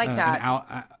 They're like that.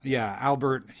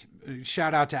 Albert.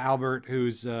 Shout out to Albert,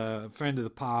 who's a friend of the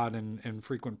pod and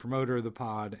frequent promoter of the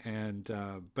pod, and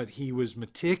but he was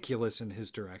meticulous in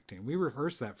his directing. We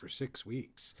rehearsed that for 6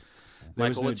 weeks.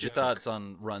 Michael, what's your thoughts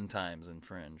on run times in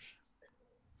Fringe?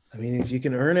 I mean, if you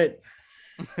can earn it.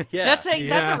 Yeah, that's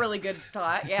a really good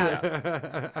thought.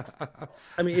 Yeah.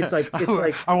 I mean, it's like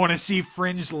I want to see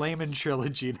Fringe Layman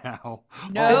trilogy now.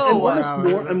 No,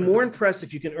 I'm more impressed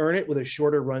if you can earn it with a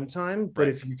shorter runtime. But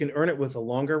if you can earn it with a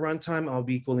longer runtime, I'll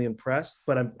be equally impressed.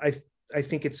 But I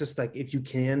think it's just like, if you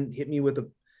can hit me with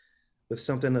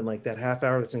something in like that half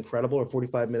hour, that's incredible, or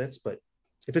 45 minutes. But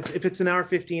if it's an hour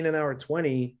 15, an hour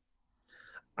 20,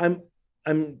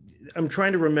 I'm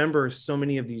trying to remember so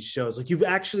many of these shows. Like, you've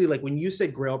actually, like, when you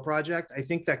said Grail Project, I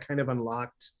think that kind of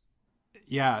unlocked.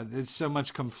 Yeah, there's so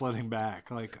much come flooding back.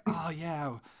 Like, oh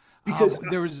yeah, because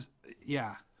there was,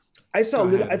 yeah. I saw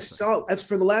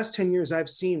for the last 10 years, I've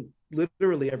seen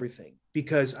literally everything,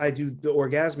 because I do the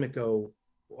Orgasmico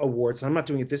Awards. I'm not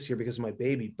doing it this year because of my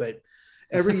baby, but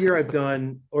every year I've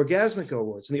done Orgasmico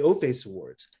Awards and the O-Face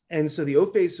Awards. And so the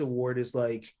O-Face Award is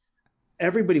like,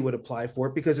 everybody would apply for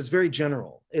it because it's very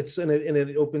general. And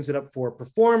it opens it up for a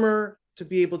performer to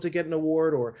be able to get an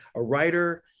award, or a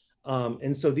writer.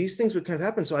 And so these things would kind of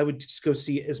happen. So I would just go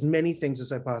see as many things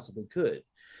as I possibly could.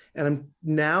 And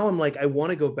I'm like, I want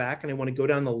to go back and I want to go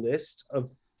down the list of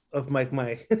my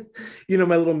my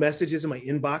little messages in my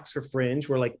inbox for Fringe,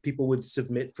 where like people would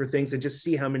submit for things, and just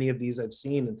see how many of these I've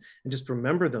seen, and just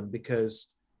remember them,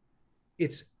 because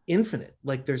it's infinite.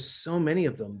 Like, there's so many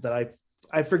of them that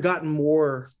I've forgotten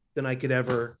more than I could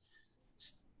ever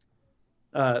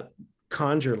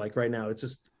conjure. Like right now, it's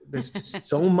just, there's just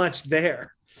so much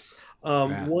there.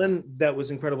 One that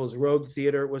was incredible is Rogue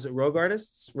Theater. Was it Rogue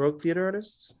Theater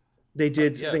Artists? They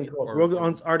did something called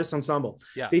Rogue Artist Ensemble.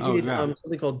 Yeah. They did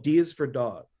something called D is for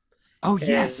Dog. Oh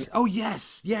yes.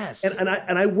 Yes. And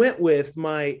I went with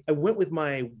my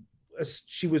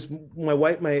she was my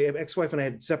wife, my ex-wife, and I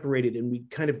had separated, and we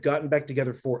kind of gotten back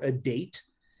together for a date.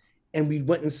 And we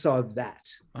went and saw that.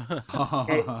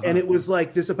 and it was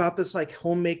like this, about this like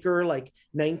homemaker, like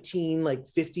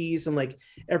 50s, and like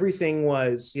everything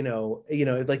was, like you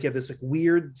have this like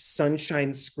weird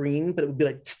sunshine screen, but it would be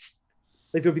like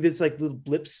there'd be this like little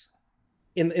blips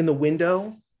in the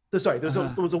window. There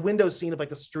was a window scene of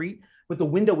like a street, but the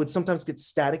window would sometimes get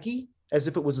staticky as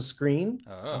if it was a screen.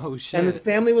 Oh shit. And this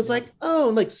family was like,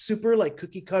 like super like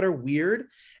cookie cutter weird.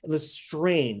 It was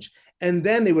strange. And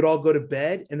then they would all go to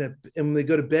bed, and when they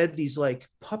go to bed, these like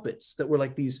puppets that were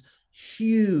like these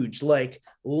huge, like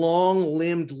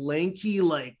long-limbed, lanky,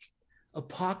 like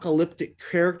apocalyptic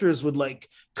characters would like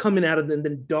coming out of them,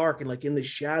 then dark and like in the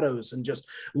shadows, and just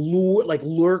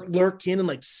lurk in and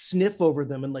like sniff over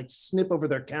them, and like snip over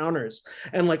their counters,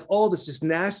 and like all this just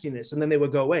nastiness. And then they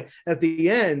would go away. At the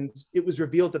end, it was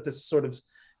revealed that this sort of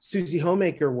Susie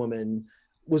Homemaker woman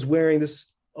was wearing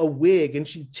a wig, and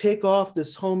she'd take off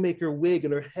this homemaker wig,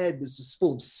 and her head was just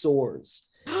full of sores.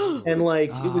 And like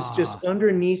it was just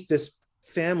underneath this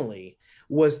family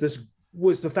was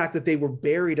the fact that they were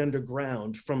buried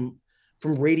underground from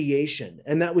radiation.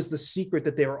 And that was the secret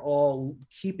that they were all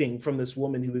keeping from this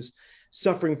woman who was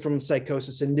suffering from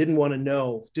psychosis and didn't want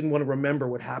to remember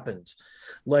what happened,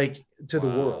 like, to the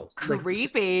world. Like,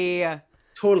 creepy.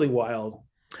 Totally wild.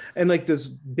 And like this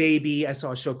Baby, I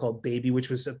saw a show called Baby, which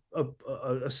was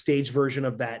a stage version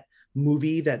of that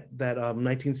movie, that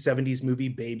 1970s movie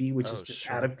Baby, which is just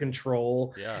out of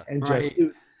control. Yeah. And just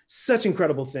such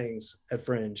incredible things at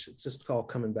Fringe. It's just all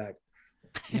coming back.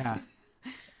 Yeah.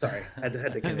 Sorry, I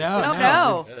had to get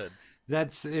No.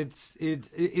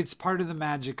 It's part of the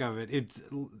magic of it.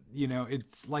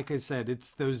 It's like I said,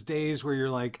 it's those days where you're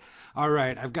like, all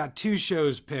right, I've got 2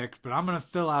 shows picked, but I'm going to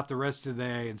fill out the rest of the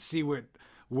day and see where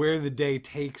the day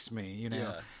takes me,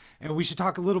 Yeah. And we should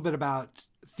talk a little bit about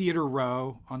Theater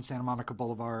Row on Santa Monica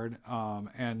Boulevard.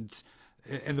 And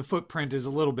the footprint is a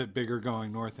little bit bigger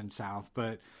going north and south,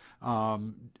 but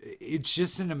it's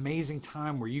just an amazing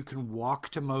time where you can walk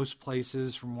to most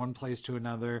places from one place to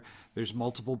another. There's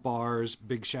multiple bars.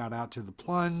 Big shout out to the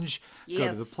Plunge. Yes.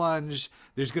 Go to the Plunge.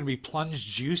 There's going to be Plunge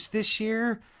Juice this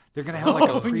year. They're going to have like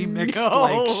a pre-mixed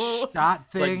like shot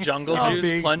thing. It's like jungle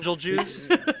juice, plungel juice.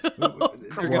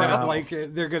 They're going to have like,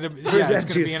 they're going to, where's that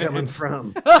juice coming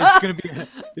from? It's going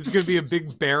to be a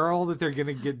big barrel that they're going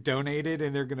to get donated,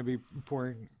 and they're going to be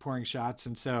pouring shots.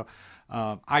 And so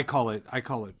I call it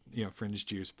Fringe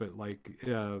Juice, but like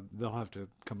they'll have to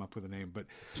come up with a name, but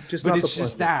it's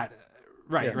just that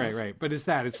Right. But it's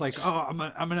that. It's like, oh, I'm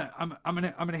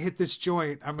gonna hit this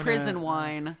joint. Prison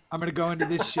wine. I'm gonna go into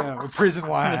this show. Prison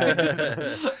wine.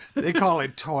 They call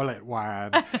it toilet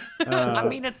wine. I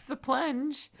mean, it's the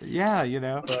plunge. Yeah,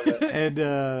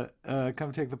 and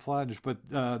come take the plunge. But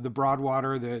the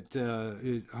Broadwater that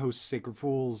it hosts Sacred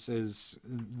Fools is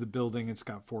the building. It's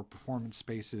got 4 performance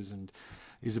spaces and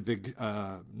is a big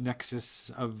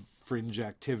nexus of fringe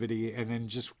activity. And then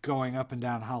just going up and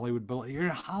down Hollywood. You're in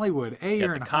Hollywood.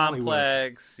 You're in Hollywood.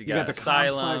 Complex. You got the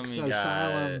Asylum. Complex,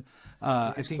 Asylum.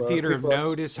 I think Theater of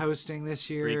Note is hosting this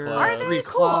year. 3 clubs. Are they? 3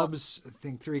 Cool. clubs. I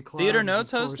think 3 clubs. Theater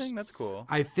Notes of course. hosting? That's cool.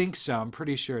 I think so. I'm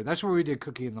pretty sure. That's where we did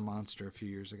Cookie and the Monster a few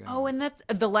years ago. Oh, and that's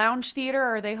the Lounge Theater.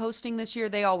 Are they hosting this year?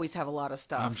 They always have a lot of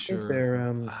stuff. I'm sure. They're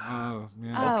Oh,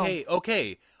 yeah. Oh.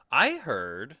 Okay. I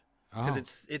heard because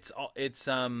Oh. it's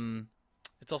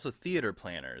also theater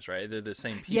planners, right? They're the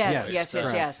same people.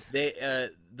 Yes. They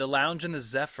the Lounge and the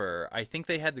Zephyr. I think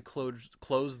they had to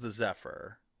close the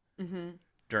Zephyr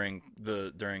during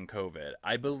COVID.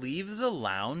 I believe the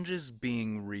Lounge is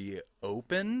being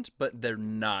reopened, but they're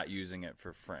not using it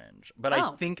for Fringe. But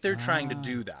I think they're trying to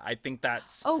do that. I think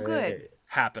that's good.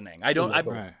 happening.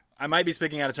 I might be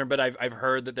speaking out of turn, but I've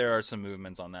heard that there are some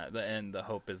movements on that, and the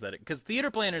hope is that because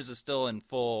Theater Planners is still in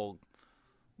full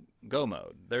go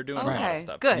mode. They're doing a lot of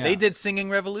stuff. Good. They did Singing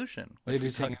Revolution. They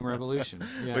did Singing Revolution,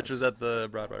 yes. Which was at the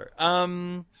Broadwater.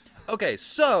 Okay,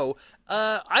 so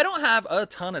I don't have a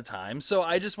ton of time, so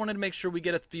I just wanted to make sure we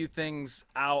get a few things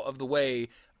out of the way.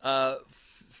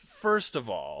 First of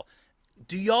all,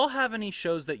 do y'all have any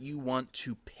shows that you want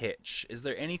to pitch? Is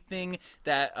there anything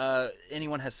that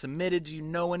anyone has submitted? Do you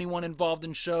know anyone involved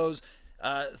in shows?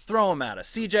 Throw them at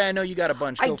us. CJ, I know you got a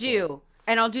bunch. I do.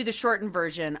 And I'll do the shortened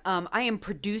version. I am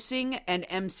producing and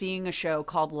emceeing a show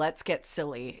called Let's Get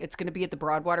Silly. It's going to be at the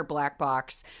Broadwater Black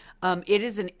Box. It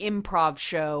is an improv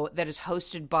show that is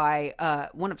hosted by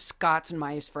one of Scott's and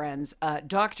my friends,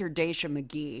 Dr. Daisha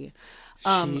McGee.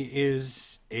 She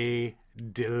is a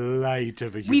delight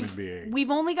of a human being.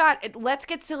 We've only got Let's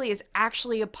Get Silly is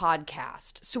actually a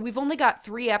podcast. So we've only got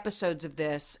 3 episodes of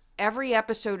this. Every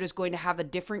episode is going to have a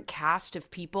different cast of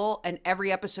people, and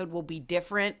every episode will be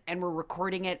different, and we're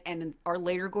recording it and are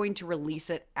later going to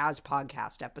release it as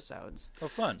podcast episodes. Oh,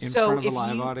 fun. In front of a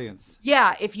live audience.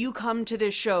 Yeah, if you come to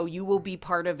this show, you will be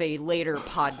part of a later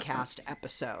podcast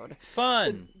episode.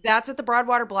 Fun. So that's at the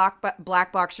Broadwater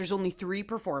Black Box. There's only 3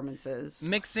 performances.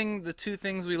 Mixing the 2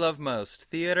 things we love most,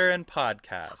 theater and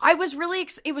podcast. I was really,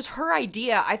 it was her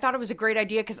idea. I thought it was a great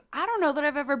idea because I don't know that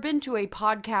I've ever been to a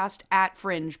podcast at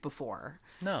Fringe before.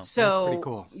 No, so that's pretty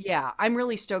cool. Yeah, I'm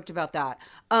really stoked about that.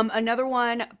 Another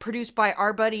one produced by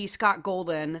our buddy Scott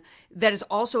Golden that is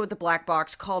also at the Black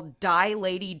Box called Die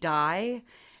Lady Die,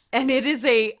 and it is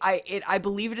I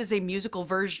believe it is a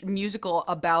musical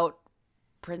about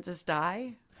Princess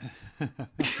Di.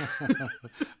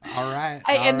 All right.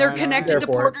 And they're connected to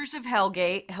Therefore. Porters of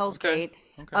Hell's Gate,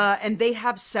 and they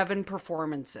have 7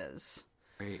 performances.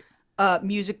 Great.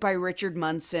 Music by Richard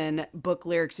Munson, book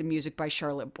lyrics and music by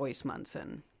Charlotte Boyce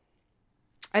Munson.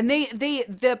 And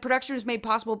the production was made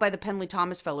possible by the Penley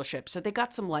Thomas Fellowship, so they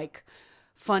got some like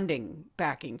funding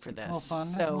backing for this. A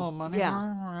little money.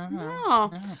 Yeah.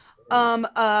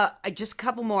 Just a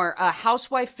couple more.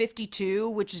 Housewife 52,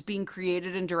 which is being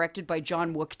created and directed by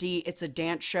John Wookty. It's a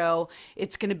dance show.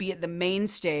 It's going to be at the main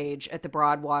stage at the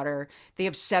Broadwater. They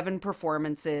have 7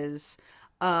 performances.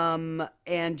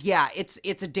 And yeah, it's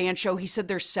a dance show. He said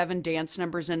there's 7 dance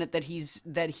numbers in it that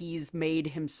he's made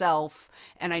himself.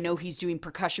 And I know he's doing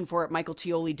percussion for it. Michael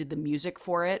Tioli did the music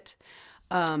for it.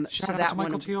 Shout out to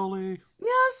Michael Tioli.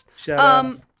 Yes. Shout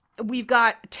out. We've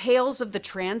got Tales of the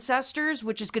Transcestors,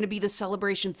 which is going to be the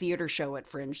Celebration Theater show at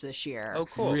Fringe this year. Oh,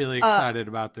 cool. Really excited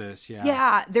about this. Yeah.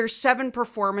 Yeah, there's 7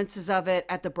 performances of it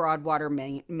at the Broadwater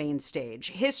main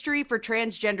stage. History for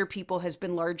transgender people has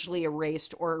been largely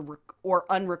erased or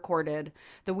unrecorded,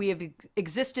 though we have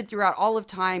existed throughout all of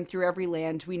time, through every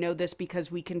land. We know this because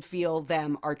we can feel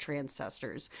them, our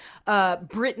transcestors.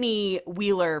 Brittany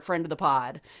Wheeler, friend of the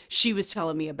pod, she was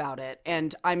telling me about it,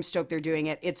 and I'm stoked they're doing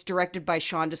it. It's directed by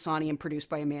Sean Desani and produced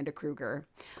by Amanda Kruger.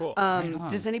 Cool.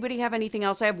 Does anybody have anything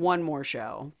else? I have one more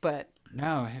show, but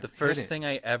No. The first thing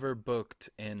I ever booked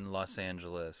in Los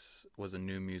Angeles was a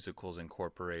New Musicals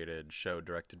Incorporated show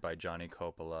directed by Johnny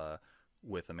Coppola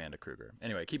with Amanda Kruger.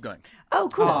 Anyway, keep going. oh,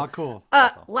 cool. Oh, cool.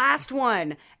 Last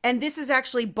one, and this is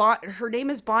actually her name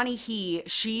is Bonnie He.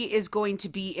 She is going to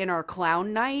be in our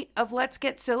clown night of Let's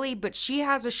Get Silly, but she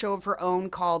has a show of her own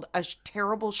called A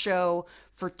Terrible Show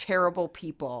for Terrible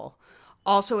People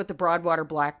also at the Broadwater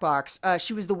Black Box.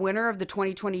 She was the winner of the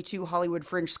 2022 Hollywood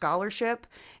Fringe Scholarship,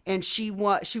 and she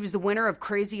was the winner of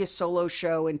Craziest Solo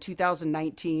Show in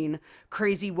 2019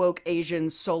 Crazy Woke Asian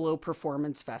Solo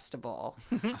Performance Festival.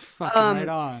 Right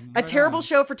on. A Terrible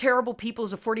Show for Terrible People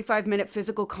is a 45-minute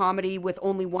physical comedy with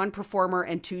only one performer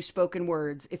and 2 spoken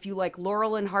words. If you like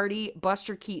Laurel and Hardy,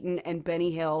 Buster Keaton, and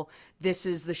Benny Hill, this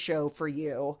is the show for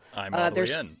you. I'm all the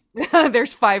way in.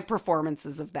 There's 5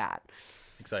 performances of that.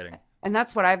 Exciting. And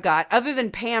that's what I've got. Other than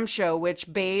Pam's show,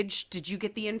 which, Beige, did you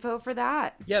get the info for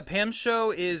that? Yeah, Pam's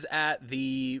show is at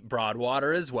the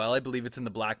Broadwater as well. I believe it's in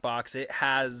the Black Box. It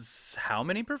has how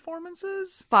many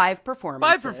performances? 5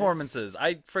 performances. 5 performances.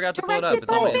 I forgot to pull it up. Directed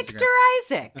It's on by my Victor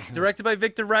Instagram. Isaac. Directed by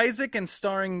Victor Isaac and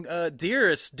starring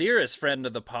dearest friend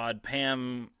of the pod,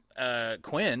 Pam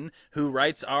Quinn, who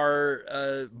writes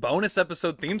our bonus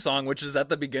episode theme song, which is at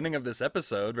the beginning of this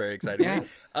episode, very excitingly.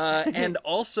 And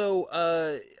also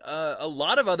a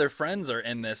lot of other friends are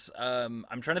in this. I'm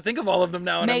trying to think of all of them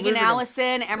now. And Megan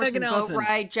Allison, Emerson Allison.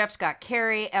 Boatwright, Jeff Scott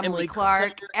Carey, Emily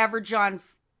Clark, Everjohn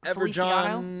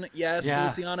Feliciano. Yes, Yeah.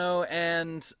 Feliciano,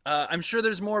 and I'm sure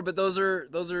there's more, but those are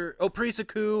Prisa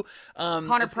Koo,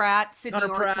 Connor Pratt, Sidney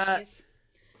Connor Pratt. Ortiz.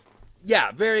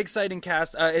 Yeah, very exciting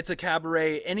cast. It's a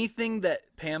cabaret. Anything that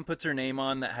Pam puts her name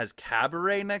on that has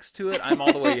cabaret next to it, I'm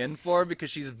all the way in for, because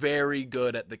she's very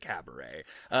good at the cabaret.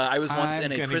 I was once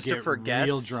in a Christopher Guest.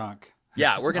 Real drunk.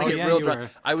 Yeah, we're gonna get real drunk. were.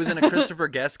 I was in a Christopher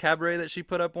Guest cabaret that she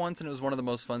put up once, and it was one of the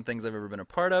most fun things I've ever been a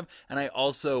part of. And I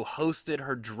also hosted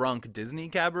her drunk Disney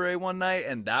cabaret one night,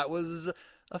 and that was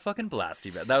a fucking blast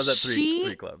event. That was at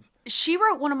three clubs. She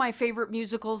wrote one of my favorite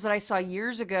musicals that I saw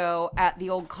years ago at the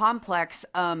old complex,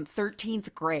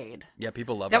 13th Grade. Yeah,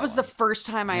 people love That was the one. first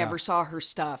time I ever saw her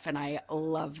stuff, and I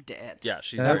loved it. Yeah,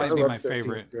 she's That amazing. might be I my love 13th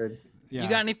favorite. grade. Yeah, You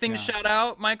got anything to shout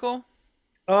out, Michael?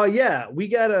 Yeah, we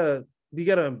got a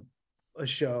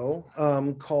show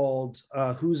called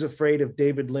Who's Afraid of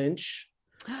David Lynch,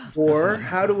 or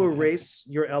How to Erase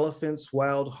Your Elephant's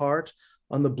Wild Heart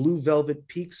on the Blue Velvet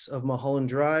Peaks of Mulholland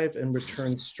Drive and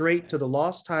return straight to the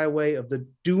lost highway of the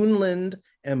Duneland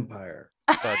Empire.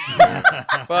 Fuck you.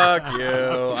 Fuck you.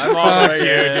 I'm all the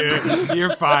way in. Dude.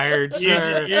 You're fired,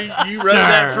 sir. You read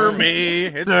that for me.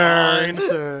 It's fine.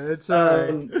 Sir, it's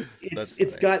all right.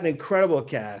 It's got an incredible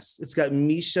cast. It's got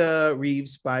Misha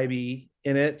Reeves Bybee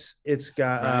in it. It's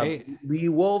got Right. Lee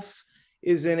Wolf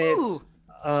is in it. Ooh,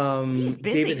 he's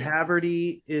busy. David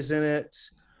Haverty is in it.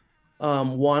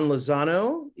 Juan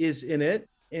Lozano is in it.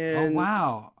 And Oh,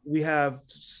 wow. we have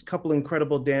a couple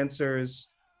incredible dancers.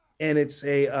 And it's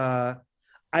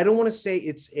I don't want to say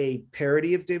it's a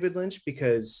parody of David Lynch,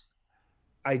 because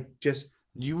I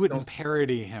You wouldn't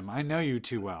parody him. I know you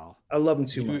too well. I love him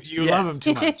too much. You love him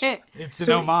too much. It's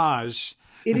an homage.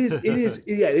 It is,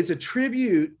 yeah, it's a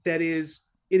tribute but it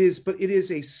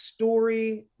is a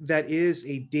story that is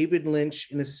a David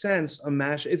Lynch, in a sense, a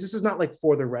mash. This is not like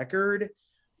For the Record,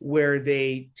 where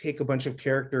they take a bunch of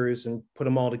characters and put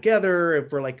them all together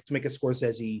for like to make a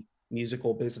Scorsese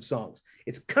musical base of songs.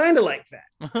 It's kind of like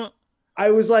that. I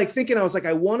was like,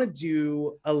 I want to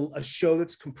do a show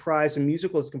that's comprised, a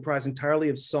musical that's comprised entirely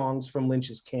of songs from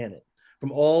Lynch's canon,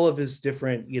 from all of his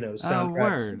different, soundtracks.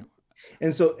 Word.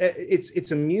 And so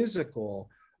it's a musical,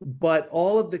 but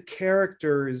all of the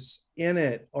characters in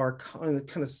it are kind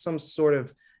of some sort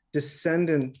of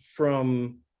descendant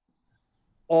from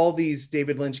all these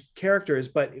David Lynch characters.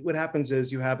 But what happens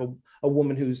is you have a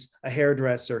woman who's a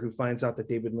hairdresser who finds out that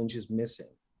David Lynch is missing.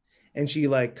 And she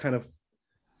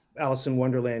Alice in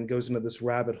Wonderland goes into this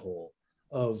rabbit hole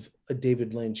of a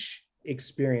David Lynch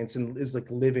experience and is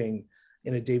like living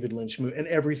in a David Lynch movie, and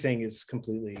everything is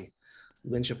completely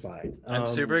Lynchified. I'm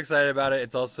super excited about it.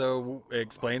 It's also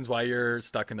explains why you're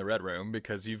stuck in the red room,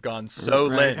 because you've gone so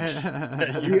Lynch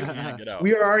that you can't get out.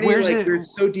 We are already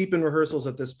Where's so deep in rehearsals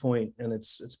at this point, and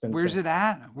it's been. Where's fun. it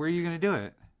at? Where are you going to do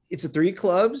it? It's at 3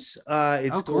 clubs.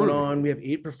 It's cool. going on. We have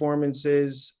 8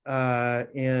 performances,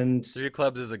 and 3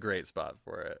 clubs is a great spot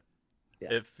for it.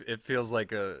 Yeah. It feels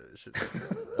like a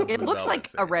It looks like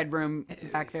Velvet a red room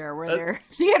back there where their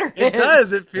theater It is.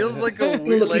 does. It feels like a it'll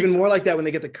weird, look like, even more like that when they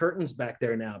get the curtains back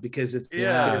there now, because it's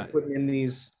Yeah. they're putting in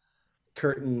these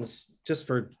curtains just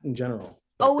for in general.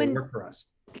 Oh, They and- work for us.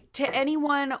 To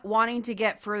anyone wanting to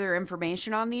get further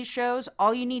information on these shows,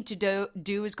 all you need to do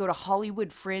is go to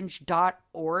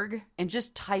hollywoodfringe.org and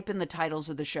just type in the titles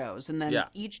of the shows, and then Yeah.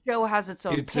 each show has its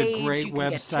own It's a page. great you can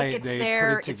website. Get tickets They put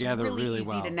there. it together it's really easy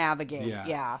well. to navigate.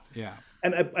 Yeah. Yeah.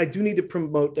 And I do need to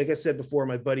promote, like I said before,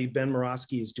 my buddy Ben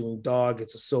Morosky is doing Dog.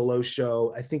 It's a solo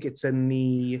show. I think it's in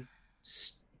the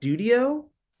studio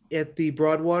at the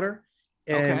Broadwater.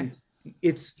 And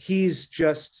he's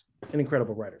just an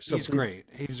incredible writer. So he's great.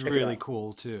 He's really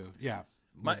cool too. Yeah.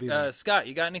 Scott,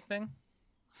 you got anything?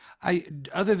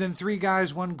 Other than Three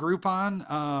Guys, One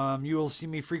Groupon, you will see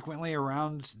me frequently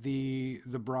around the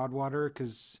Broadwater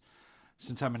because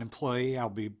since I'm an employee, I'll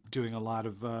be doing a lot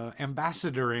of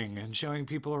ambassadoring and showing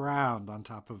people around on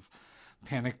top of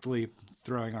panically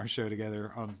throwing our show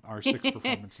together on our 6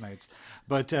 performance nights.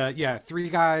 But yeah, Three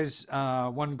Guys,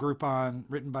 One Groupon,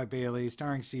 written by Bailey,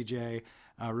 starring CJ,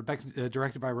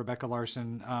 directed by Rebecca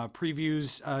Larson,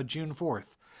 previews June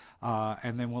 4th.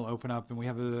 And then we'll open up and we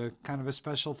have a kind of a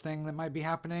special thing that might be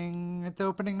happening at the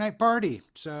opening night party.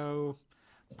 So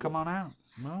come on out.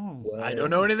 Oh. I don't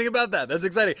know anything about that. That's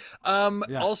exciting.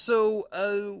 Also,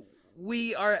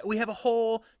 we have a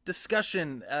whole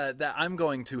discussion that I'm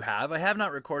going to have. I have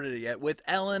not recorded it yet with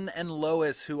Ellen and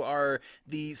Lois, who are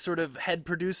the sort of head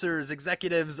producers,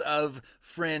 executives of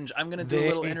Fringe. I'm going to do a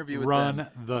little interview with them. They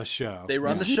run the show. They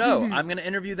run the show. I'm going to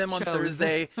interview them on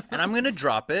Thursday, and I'm going to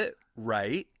drop it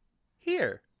right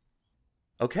here.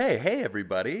 Okay, hey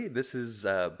everybody. This is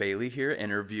Bailey here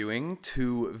interviewing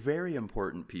 2 very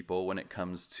important people when it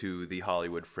comes to the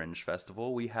Hollywood Fringe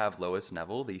Festival. We have Lois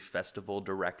Neville, the festival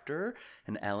director,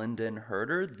 and Ellen Den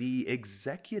Herder, the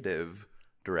executive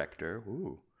director.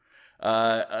 Ooh.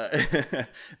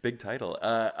 Big title.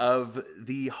 Of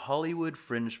the Hollywood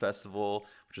Fringe Festival,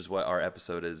 which is what our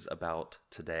episode is about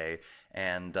today.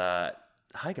 And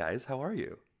hi guys, how are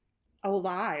you?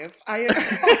 Alive. I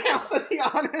have to be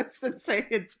honest and say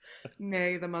it's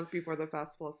May, the month before the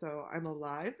festival, so I'm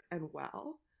alive and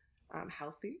well. I'm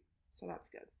healthy, so that's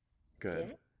good. Good.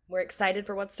 Yeah. We're excited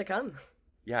for what's to come.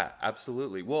 Yeah,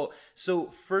 absolutely. Well,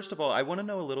 so first of all, I want to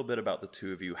know a little bit about the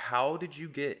 2 of you. How did you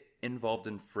get involved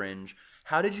in Fringe?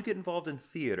 How did you get involved in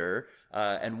theater?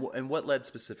 And what led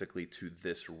specifically to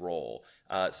this role?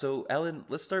 So Ellen,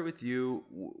 let's start with you.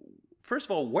 First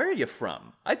of all, where are you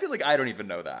from? I feel like I don't even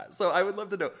know that. So I would love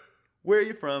to know, where are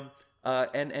you from?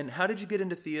 And how did you get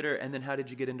into theater? And then how did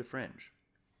you get into Fringe?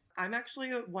 I'm actually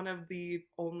one of the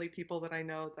only people that I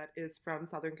know that is from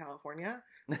Southern California.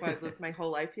 So I've lived my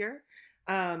whole life here.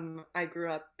 I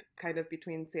grew up kind of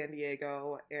between San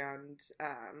Diego and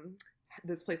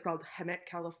this place called Hemet,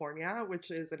 California,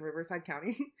 which is in Riverside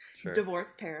County. Sure.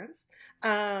 Divorced parents.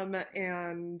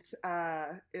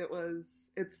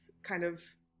 It's kind of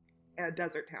a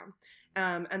desert town.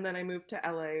 And then I moved to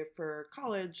LA for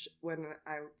college when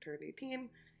I turned 18,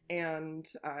 and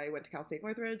I went to Cal State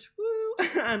Northridge,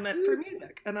 for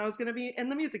music. And I was going to be in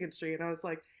the music industry. And I was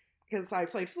like, because I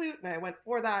played flute and I went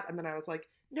for that. And then I was like,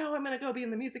 no, I'm going to go be in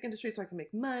the music industry so I can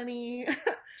make money.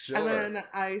 Sure. And then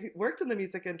I worked in the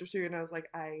music industry and I was like,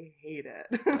 I hate it.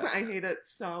 I hate it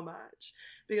so much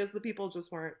because the people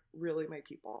just weren't really my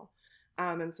people.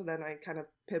 And so then I kind of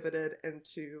pivoted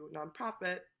into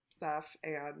nonprofit stuff,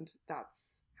 and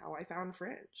that's how I found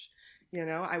Fringe. You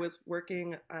know, I was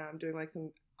working doing like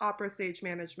some opera stage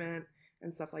management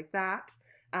and stuff like that,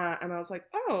 and I was like,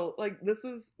 oh, like this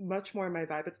is much more my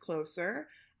vibe. It's closer.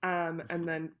 And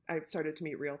then I started to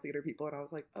meet real theater people, and I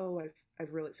was like, oh,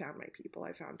 I've really found my people.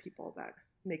 I found people that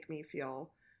make me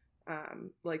feel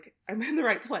like I'm in the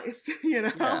right place. You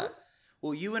know. Yeah.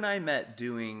 Well, you and I met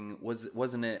doing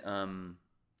wasn't it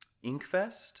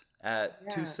Inkfest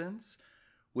at Two Cents,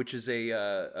 which is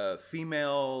a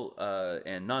female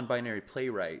and non-binary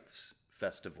playwrights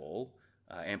festival,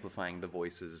 amplifying the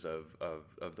voices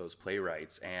of those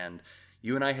playwrights. And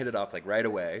you and I hit it off like right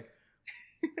away.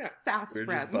 Fast We're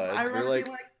friends. just buds. I remember We're like,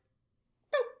 being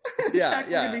like,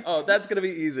 yeah. Oh, that's gonna be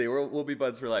easy. We'll be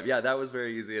buds for life. Yeah, that was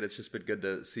very easy, and it's just been good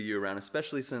to see you around,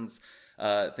 especially since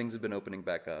things have been opening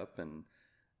back up and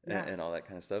all that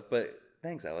kind of stuff. But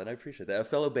thanks, Ellen. I appreciate that. A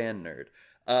fellow band nerd.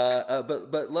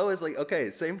 But Lois, like,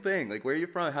 okay, same thing. Like, where are you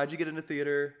from? How'd you get into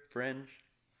theater, Fringe?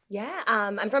 Yeah,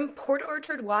 I'm from Port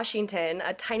Orchard, Washington,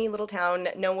 a tiny little town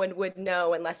no one would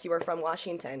know unless you were from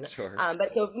Washington. Sure.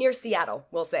 But so near Seattle,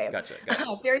 we'll say. Gotcha.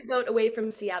 Ferry boat away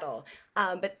from Seattle.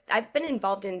 But I've been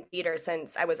involved in theater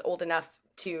since I was old enough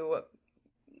to,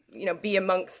 be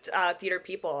amongst theater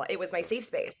people. It was my safe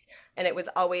space, and it was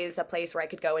always a place where I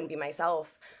could go and be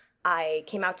myself. I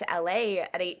came out to LA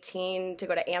at 18 to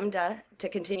go to AMDA to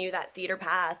continue that theater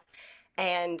path.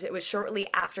 And it was shortly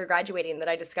after graduating that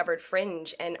I discovered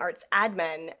Fringe and arts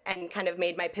admin and kind of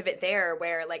made my pivot there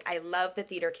where, like, I love the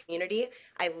theater community.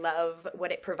 I love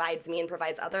what it provides me and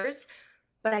provides others,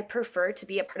 but I prefer to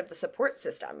be a part of the support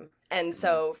system. And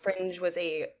so Fringe was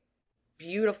a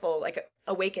beautiful, like,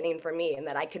 awakening for me in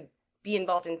that I could be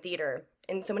involved in theater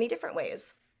in so many different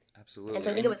ways. Absolutely. And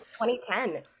so I think it was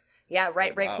 2010. Yeah,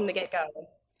 right from the get-go.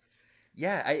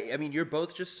 Yeah, I mean, you're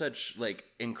both just such like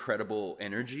incredible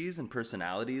energies and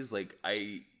personalities. Like,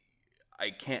 I I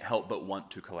can't help but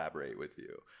want to collaborate with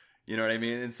you. You know what I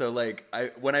mean? And so like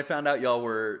when I found out y'all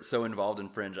were so involved in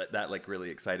Fringe, that like really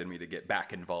excited me to get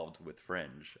back involved with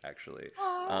Fringe, actually.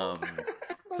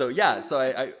 So yeah,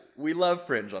 so we love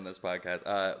Fringe on this podcast.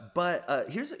 But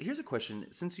here's a question: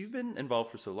 since you've been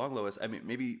involved for so long, Lois, I mean,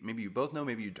 maybe you both know,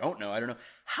 maybe you don't know. I don't know.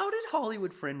 How did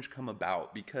Hollywood Fringe come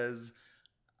about? Because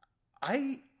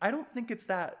I don't think it's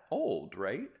that old,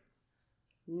 right?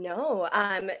 No.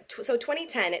 So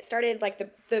 2010, it started like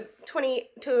the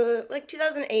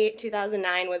 2008,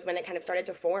 2009 was when it kind of started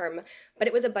to form. But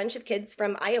it was a bunch of kids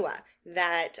from Iowa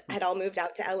that had all moved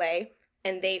out to LA,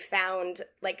 and they found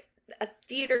like a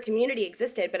theater community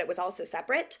existed, but it was also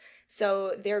separate.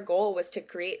 So their goal was to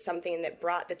create something that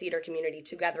brought the theater community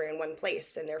together in one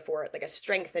place, and therefore like a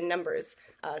strength in numbers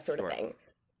sort of thing.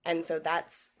 And so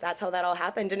that's how that all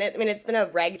happened. And it's been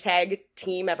a ragtag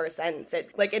team ever since.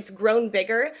 It's grown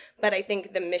bigger, but I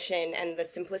think the mission and the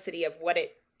simplicity of what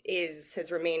it is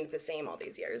has remained the same all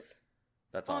these years.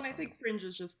 That's awesome. And I think Fringe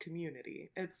is just community.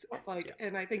 It's like,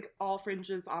 and I think all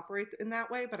Fringes operate in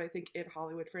that way, but I think in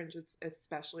Hollywood Fringe, it's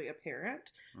especially apparent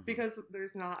because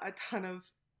there's not a ton of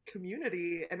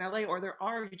community in LA, or there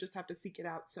are, you just have to seek it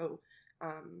out. So,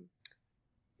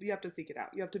 you have to seek it out.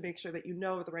 You have to make sure that you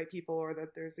know the right people, or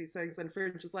that there's these things. And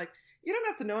Fringe is like, you don't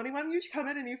have to know anyone. You just come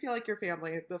in and you feel like your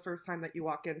family the first time that you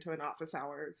walk into an office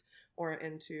hours or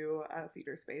into a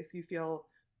theater space. You feel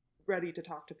ready to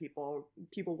talk to people.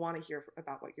 People want to hear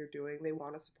about what you're doing. They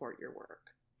want to support your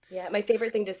work. Yeah, my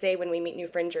favorite thing to say when we meet new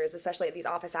Fringers, especially at these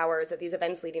office hours, at these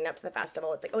events leading up to the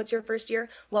festival, it's like, oh, it's your first year?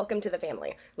 Welcome to the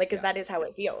family. Like, because that is how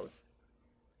it feels.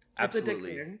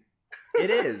 Absolutely. It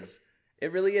is.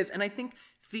 It really is. And I think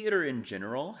theater in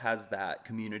general has that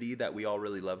community that we all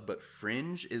really love, but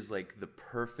Fringe is like the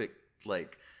perfect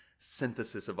like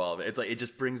synthesis of all of it. It's like it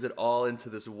just brings it all into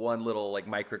this one little like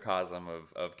microcosm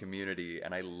of community,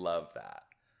 and I love that.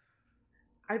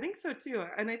 I think so too.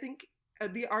 And I think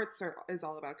the arts is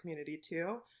all about community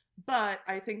too. But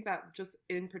I think that just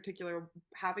in particular,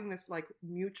 having this like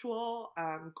mutual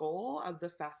goal of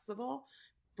the festival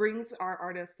brings our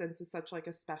artists into such like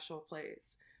a special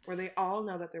place where they all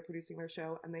know that they're producing their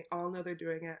show, and they all know they're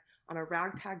doing it on a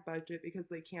ragtag budget because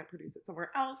they can't produce it somewhere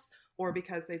else, or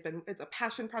because it's a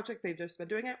passion project, they've just been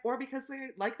doing it, or because they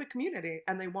like the community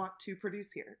and they want to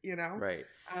produce here, you know? Right.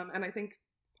 And I think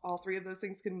all three of those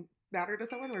things can matter to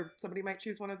someone, or somebody might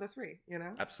choose one of the three, you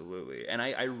know? Absolutely. And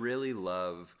I really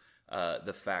love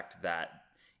the fact that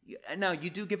now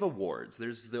you do give awards.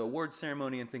 There's the award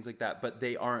ceremony and things like that, but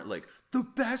they aren't like the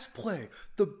best play,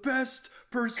 the best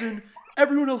person,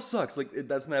 everyone else sucks. Like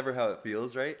that's never how it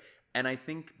feels, right? And I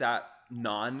think that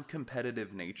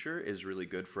non-competitive nature is really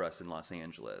good for us in Los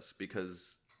Angeles,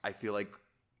 because I feel like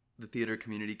the theater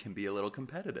community can be a little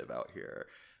competitive out here.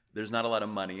 There's not a lot of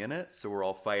money in it, so we're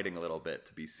all fighting a little bit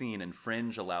to be seen, and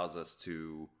Fringe allows us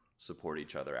to support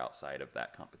each other outside of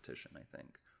that competition, I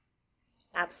think.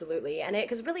 Absolutely. And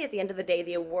because really at the end of the day,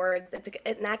 the awards, it's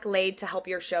an accolade to help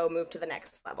your show move to the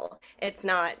next level. It's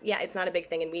not a big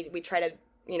thing. And we try to,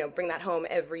 bring that home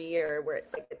every year, where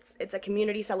it's like, it's a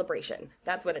community celebration.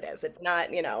 That's what it is. It's not,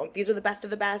 these are the best of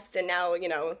the best, and now,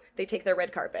 they take their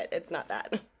red carpet. It's not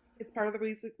that. It's part of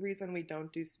the reason we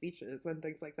don't do speeches and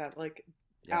things like that. Like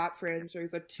at Fringe,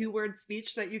 there's a 2-word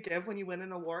speech that you give when you win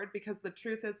an award, because the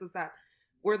truth is that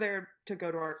we're there to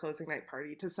go to our closing night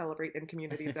party to celebrate in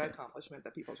community the accomplishment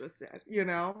that people just did,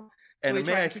 So and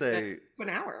may I say, an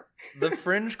hour. The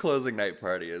Fringe closing night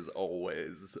party is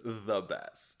always the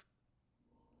best.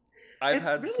 I've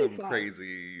had really some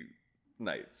crazy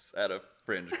nights at a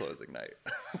Fringe closing night.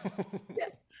 Yeah.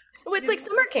 Well, it's like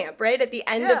summer camp, right? At the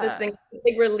end of this thing,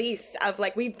 big release of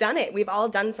like, we've done it. We've all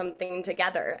done something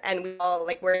together, and we all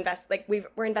we're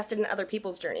invested in other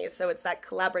people's journeys. So it's that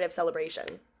collaborative celebration.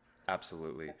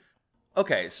 Absolutely.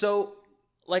 Okay, so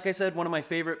like I said, one of my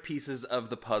favorite pieces of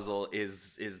the puzzle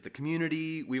is the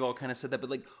community. We've all kind of said that,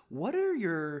 but like, what are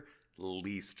your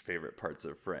least favorite parts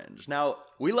of Fringe? Now,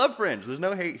 we love Fringe. There's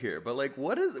no hate here, but like,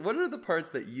 what are the parts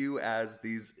that you, as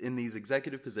in these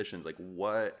executive positions, like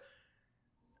what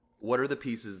are the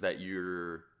pieces that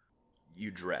you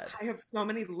dread? I have so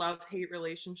many love-hate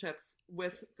relationships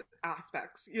with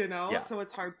aspects, Yeah. So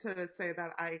it's hard to say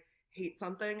that I hate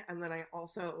something and then I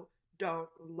also don't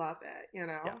love it,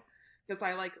 because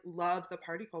I love the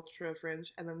party culture of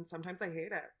Fringe, and then sometimes I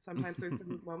hate it. Sometimes there's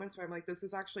some moments where I'm like, this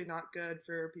is actually not good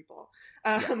for people,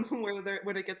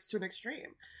 when it gets to an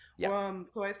extreme.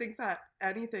 So I think that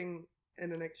anything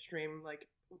in an extreme, like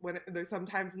when there's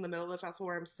sometimes in the middle of the festival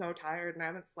where I'm so tired and I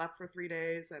haven't slept for 3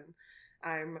 days and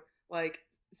I'm like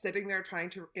sitting there trying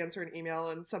to answer an email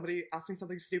and somebody asks me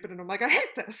something stupid and I'm like, I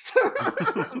hate this.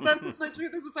 But the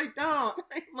truth is I don't.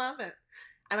 I love it.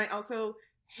 And I also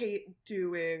hate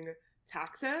doing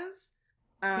taxes.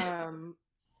 And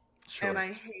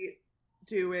I hate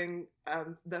doing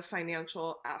the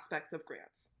financial aspects of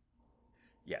grants.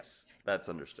 Yes, that's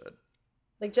understood.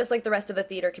 Like, just like the rest of the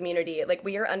theater community, like,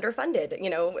 we are underfunded,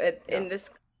 in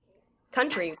this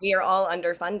country, we are all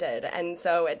underfunded. And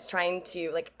so it's trying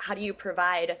to, like, how do you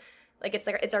provide, like,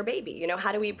 it's our baby,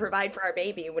 how do we provide for our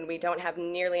baby when we don't have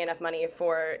nearly enough money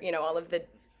for, all of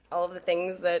the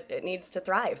things that it needs to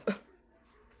thrive?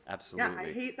 Absolutely. Yeah,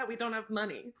 I hate that we don't have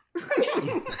money.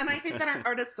 And I hate that our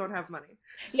artists don't have money.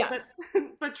 Yeah.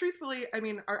 But truthfully, I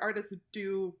mean, our artists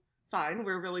do fine.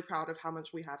 We're really proud of how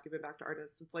much we have given back to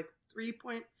artists. It's like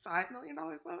 $3.5 million,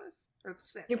 Lois? Or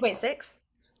 6? 3.6?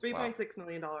 $3.6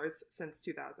 million since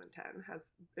 2010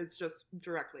 is just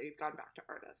directly gone back to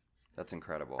artists. That's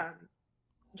incredible.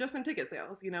 Just in ticket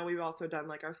sales, we've also done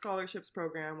like our scholarships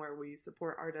program where we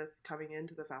support artists coming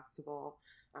into the festival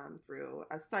through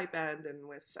a stipend and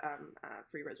with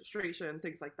free registration,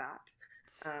 things like that.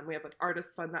 We have an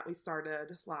artist fund that we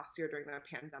started last year during the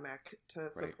pandemic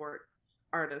to support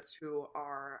artists who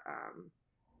are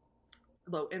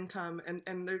low income,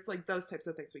 and there's like those types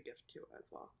of things we give to as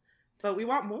well. But we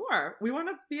want more. We want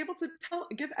to be able to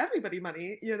give everybody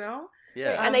money,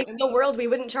 Yeah. And in the world, we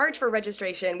wouldn't charge for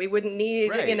registration. We wouldn't need,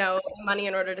 money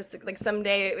in order to, like,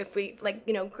 someday, if we, like,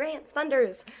 grants,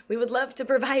 funders, we would love to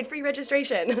provide free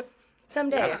registration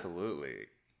someday. Absolutely.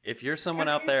 If you're someone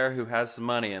out there who has some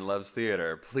money and loves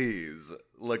theater, please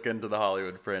look into the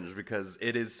Hollywood Fringe because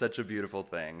it is such a beautiful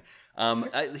thing.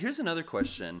 Here's another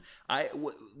question.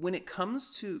 When it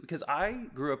comes to, because I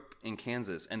grew up in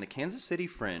Kansas, and the Kansas City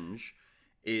Fringe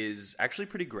is actually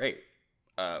pretty great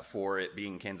for it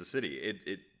being Kansas City.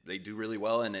 They do really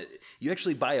well, and you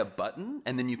actually buy a button,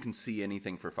 and then you can see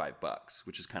anything for $5,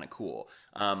 which is kind of cool.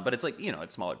 But it's like,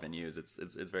 it's smaller venues.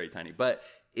 It's very tiny, but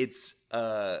it's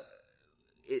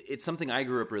something I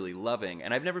grew up really loving.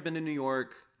 And I've never been to New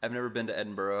York. I've never been to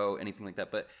Edinburgh, anything like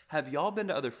that. But have y'all been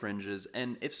to other fringes?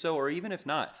 And if so, or even if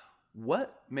not,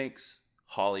 what makes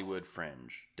Hollywood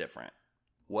Fringe different?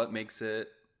 What makes it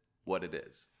what it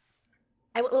is?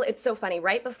 Well, it's so funny.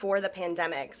 Right before the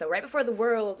pandemic, so right before the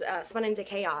world spun into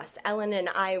chaos, Ellen and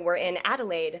I were in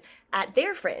Adelaide at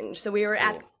their Fringe. So we were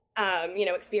at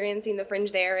experiencing the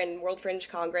Fringe there and World Fringe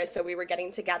Congress. So we were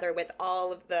getting together with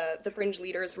all of the Fringe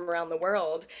leaders from around the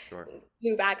world. Sure.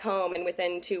 Flew back home, and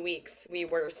within 2 weeks we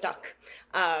were stuck.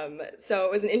 So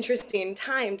it was an interesting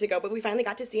time to go, but we finally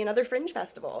got to see another Fringe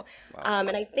festival. Wow.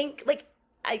 And I think, like,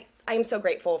 I am so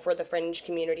grateful for the Fringe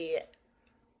community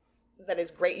that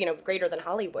is great, greater than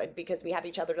Hollywood, because we have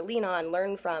each other to lean on,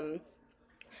 learn from.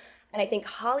 And I think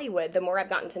Hollywood, the more I've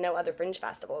gotten to know other Fringe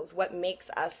festivals, what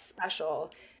makes us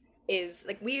special is,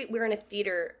 like, we're a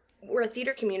theater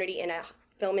community in a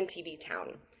film and TV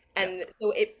town. And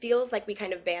so it feels like we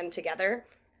kind of band together.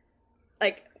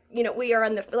 Like, we are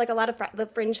on a lot of the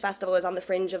Fringe festival is on the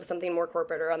fringe of something more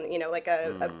corporate, or on,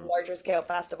 a larger scale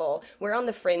festival. We're on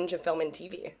the fringe of film and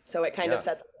TV. So it kind of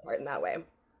sets us apart in that way.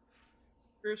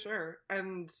 For sure.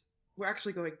 And we're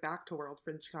actually going back to World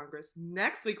Fringe Congress.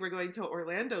 Next week, we're going to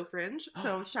Orlando Fringe.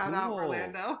 So shout out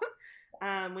Orlando,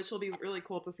 which will be really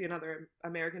cool to see another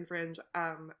American Fringe.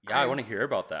 I want to hear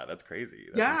about that. That's crazy.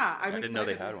 I didn't know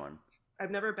they had one. I've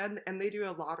never been, and they do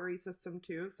a lottery system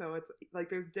too. So it's like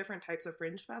there's different types of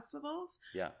Fringe festivals.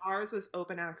 Yeah. Ours is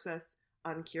open access,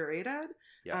 uncurated,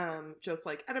 just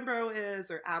like Edinburgh is,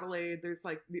 or Adelaide. There's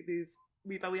like these.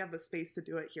 But we have the space to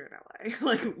do it here in LA.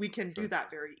 Like, we can do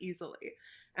that very easily.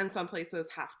 And some places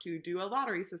have to do a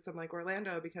lottery system like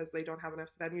Orlando because they don't have enough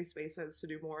venue spaces to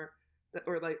do more,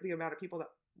 or like the amount of people that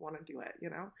want to do it,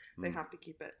 They have to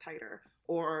keep it tighter.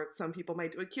 Or some people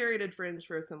might do a curated Fringe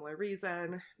for a similar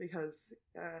reason, because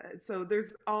so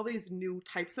there's all these new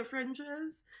types of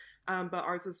fringes, but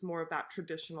ours is more of that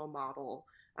traditional model.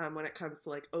 When it comes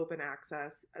to like open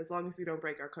access, as long as you don't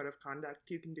break our code of conduct,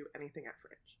 you can do anything at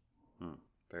Fringe.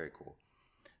 Very cool.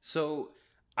 So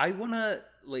I want to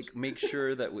make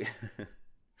sure that we,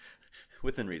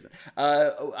 within reason,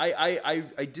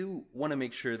 I do want to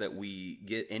make sure that we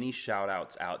get any shout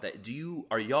outs out.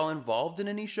 Are y'all involved in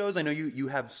any shows? I know you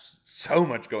have so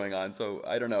much going on, so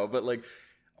I don't know, but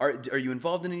are you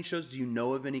involved in any shows? Do you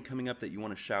know of any coming up that you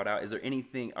want to shout out? Is there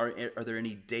anything, are there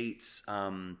any dates,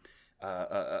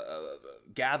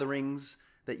 gatherings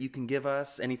that you can give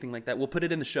us, anything like that? We'll put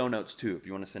it in the show notes too if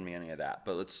you want to send me any of that,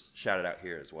 but let's shout it out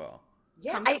here as well.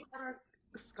 Yeah,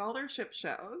 scholarship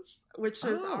shows, which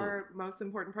is our most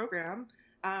important program.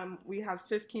 We have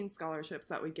 15 scholarships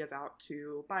that we give out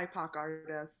to BIPOC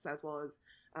artists as well as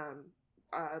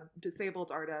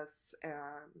disabled artists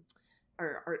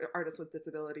or artists with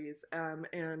disabilities.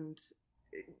 And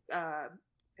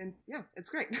yeah, it's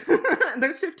great.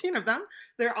 There's 15 of them.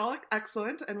 They're all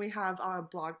excellent. And we have a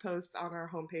blog post on our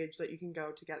homepage that you can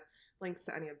go to get links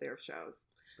to any of their shows.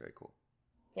 Very cool.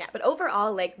 Yeah, but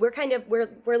overall, like we're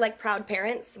like proud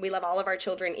parents. We love all of our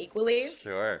children equally.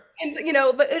 Sure. And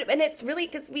and it's really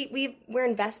because we're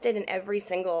invested in every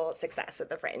single success at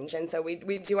the Fringe, and so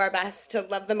we do our best to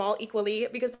love them all equally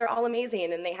because they're all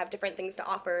amazing and they have different things to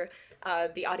offer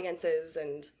the audiences.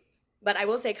 But I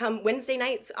will say, come Wednesday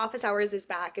nights, office hours is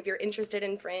back. If you're interested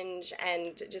in Fringe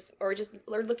and just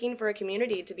looking for a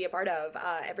community to be a part of,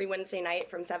 every Wednesday night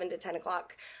from 7 to 10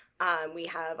 o'clock. We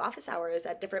have office hours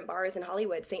at different bars in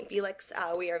Hollywood. St. Felix,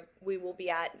 we will be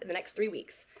at the next 3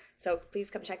 weeks. So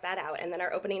please come check that out. And then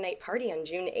our opening night party on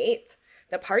June 8th.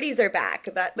 The parties are back.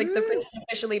 The Fringe is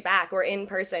officially back. We're in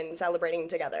person celebrating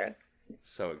together.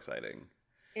 So exciting.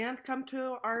 And come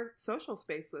to our social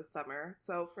space this summer.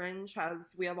 So Fringe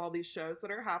we have all these shows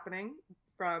that are happening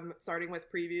from starting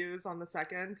with previews on the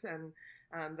 2nd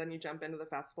and then you jump into the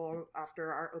festival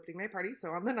after our opening night party.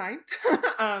 So on the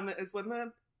 9th is when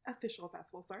the official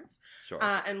festival starts. Sure.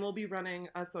 And we'll be running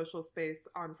a social space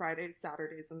on Fridays,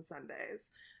 Saturdays, and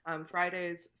Sundays.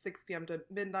 Fridays, 6 p.m. to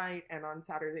midnight, and on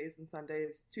Saturdays and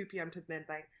Sundays, 2 p.m. to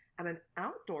midnight, at an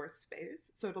outdoor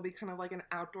space. So it'll be kind of like an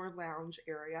outdoor lounge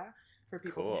area for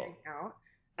people to hang out.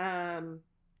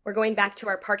 We're going back to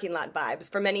our parking lot vibes.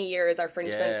 For many years, our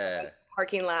Fringe Center was a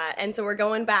parking lot, and so we're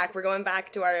going back. We're going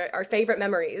back to our favorite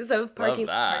memories of parking.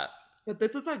 Love that. But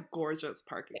this is a gorgeous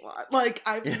parking lot. Like,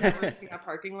 I've never seen a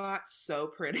parking lot so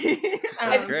pretty.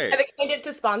 That's great. I've explained it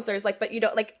to sponsors, but you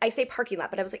don't, I say parking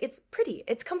lot, but I was like, it's pretty,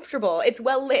 it's comfortable, it's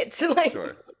well lit.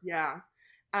 Sure. Yeah.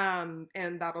 And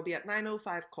that'll be at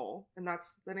 905 Cole, and that's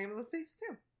the name of the space,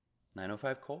 too.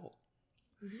 905 Cole.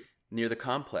 Mm-hmm. Near the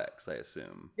complex, I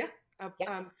assume. Yeah.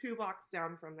 2 blocks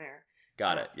down from there.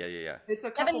 Got it. Yeah. It's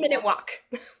a 7-minute walk.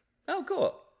 Oh,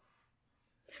 cool.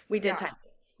 We did time.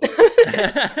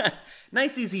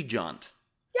 Nice, easy jaunt.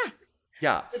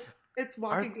 Yeah. It's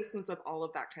walking distance of all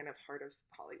of that kind of heart of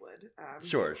Hollywood.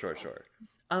 Sure.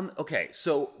 Okay,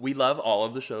 so we love all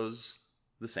of the shows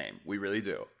the same. We really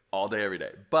do. All day, every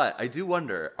day. But I do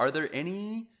wonder, are there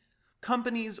any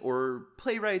companies or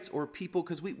playwrights or people,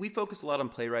 because we focus a lot on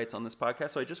playwrights on this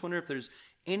podcast, so I just wonder if there's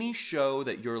any show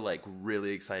that you're like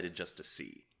really excited just to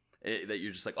see. That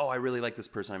you're just like, oh, I really like this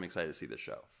person, I'm excited to see this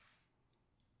show.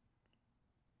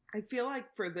 I feel like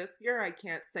for this year, I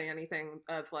can't say anything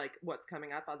of like what's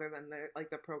coming up other than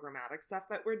the programmatic stuff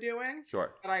that we're doing.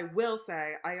 Sure. But I will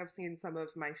say I have seen some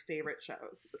of my favorite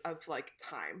shows of like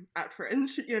time at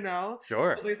Fringe, you know?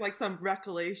 Sure. So there's like some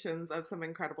recollections of some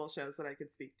incredible shows that I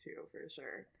could speak to for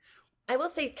sure. I will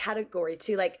say category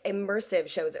too, like immersive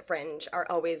shows at Fringe are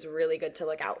always really good to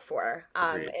look out for.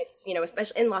 It's,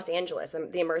 especially in Los Angeles, the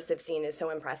immersive scene is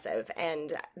so impressive,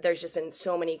 and there's just been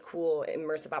so many cool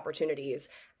immersive opportunities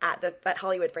at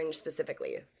Hollywood Fringe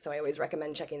specifically. So I always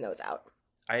recommend checking those out.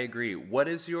 I agree. What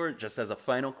is just as a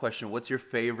final question, what's your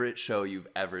favorite show you've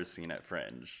ever seen at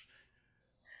Fringe?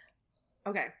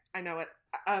 Okay, I know it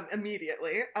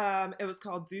immediately. It was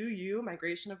called Do You,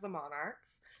 Migration of the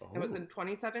Monarchs. It was in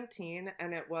 2017,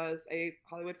 and it was a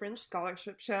Hollywood Fringe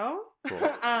scholarship show. Cool.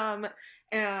 But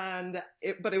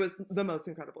it was the most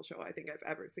incredible show I think I've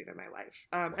ever seen in my life.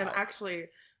 Wow. And actually,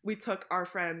 we took our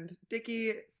friend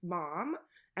Dickie's mom,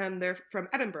 and they're from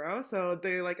Edinburgh, so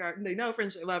they know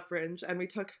Fringe, they love Fringe, and we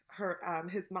took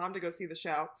his mom to go see the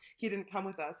show. He didn't come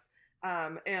with us,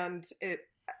 and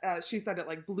she said it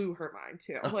like blew her mind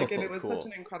too. And it was such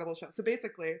an incredible show. So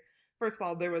basically, first of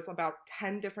all, there was about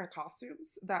 10 different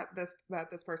costumes that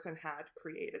this person had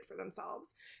created for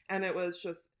themselves. And it was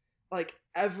just like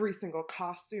every single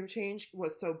costume change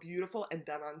was so beautiful and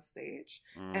done on stage.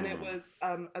 And it was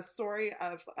a story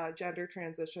of gender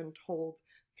transition told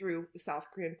through South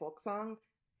Korean folk song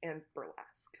and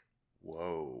burlesque.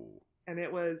 Whoa. And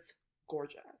it was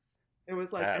gorgeous. It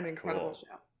was like an incredible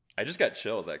show. I just got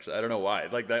chills, actually. I don't know why.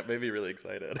 Like, that made me really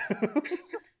excited.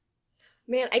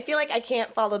 Man, I feel like I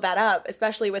can't follow that up,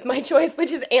 especially with my choice,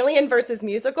 which is Alien versus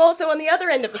Musical. So on the other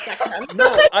end of the spectrum.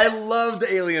 No, I loved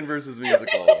Alien versus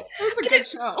Musical. It was a good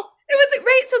show. It was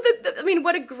right. So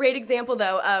what a great example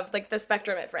though of like the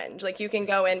spectrum at Fringe. Like you can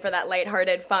go in for that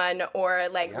lighthearted fun, or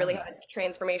like really have a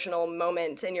transformational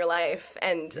moment in your life,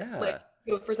 and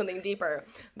go for something deeper.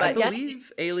 But I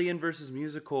believe Alien versus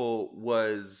Musical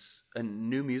was a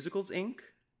New Musicals Inc.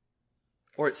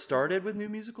 Or it started with New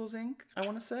Musicals Inc., I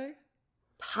want to say.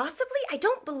 Possibly, I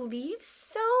don't believe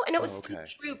so. And it was okay.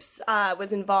 Steve Troops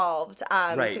was involved.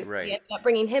 Right. We ended up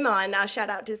bringing him on. Shout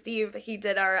out to Steve. He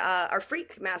did our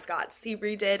freak mascots. He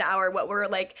redid our what were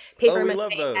like paper we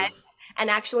love those. heads and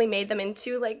actually made them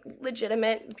into like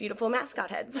legitimate, beautiful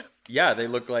mascot heads. Yeah, they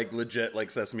look like legit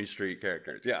like Sesame Street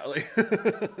characters. Yeah, like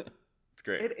it's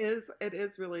great. It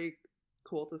is really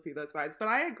cool to see those vibes. But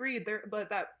I agree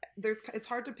it's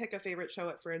hard to pick a favorite show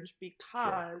at Fringe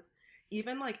because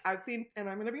even like I've seen, and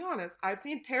I'm gonna be honest, I've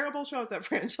seen terrible shows at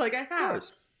Fringe, like I have,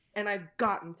 and I've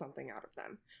gotten something out of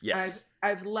them. Yes,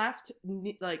 I've left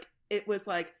like it was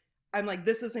like I'm like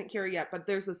this isn't here yet, but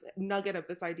there's this nugget of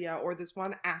this idea, or this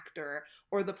one actor,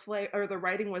 or the play, or the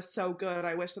writing was so good.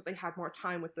 I wish that they had more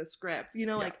time with the scripts. You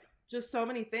know, like just so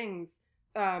many things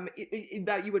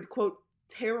that you would quote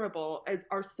terrible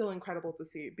are still incredible to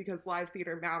see because live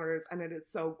theater matters, and it is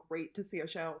so great to see a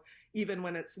show even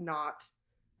when it's not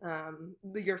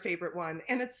your favorite one,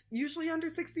 and it's usually under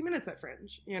 60 minutes at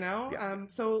Fringe, you know.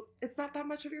 So it's not that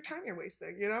much of your time you're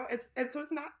wasting, you know. So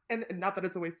it's not, and not that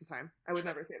it's a waste of time. I would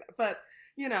never say that, but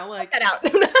you know, like cut out.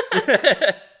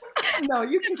 No,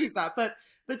 you can keep that. But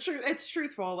it's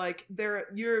truthful. Like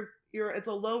it's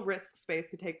a low risk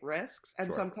space to take risks,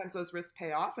 and sometimes those risks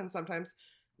pay off, and sometimes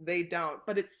they don't.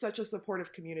 But it's such a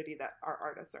supportive community that our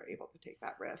artists are able to take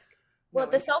that risk. Well,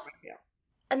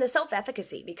 the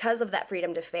self-efficacy, because of that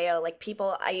freedom to fail, like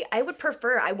people, I would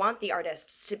prefer, I want the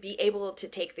artists to be able to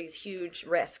take these huge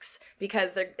risks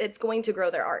because it's going to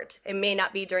grow their art. It may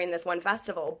not be during this one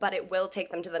festival, but it will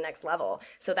take them to the next level.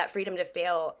 So that freedom to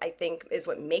fail, I think, is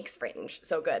what makes Fringe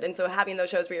so good. And so having those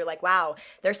shows where you're like, wow,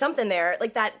 there's something there,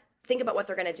 like that, think about what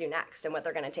they're going to do next and what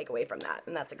they're going to take away from that.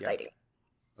 And that's exciting.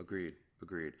 Yeah.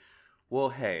 Agreed. Well,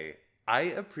 hey, I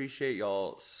appreciate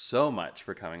y'all so much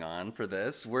for coming on for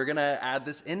this. We're going to add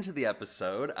this into the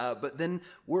episode, but then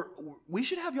we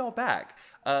should have y'all back.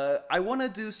 I want to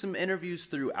do some interviews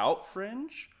throughout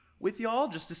Fringe with y'all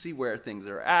just to see where things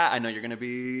are at. I know you're going to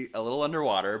be a little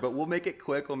underwater, but we'll make it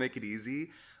quick. We'll make it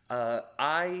easy.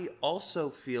 I also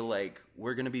feel like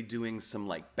we're going to be doing some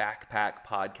like backpack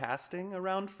podcasting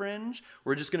around Fringe.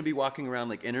 We're just going to be walking around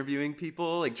like interviewing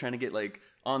people, like trying to get like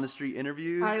on the street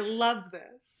interviews. I love this.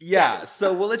 Yeah,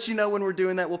 so we'll let you know when we're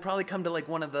doing that. We'll probably come to like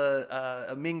one of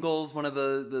the mingles, one of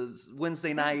the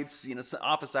Wednesday nights, you know,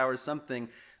 office hours, something.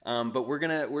 But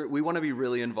we want to be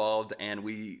really involved, and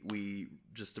we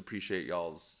just appreciate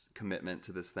y'all's commitment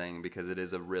to this thing because it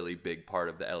is a really big part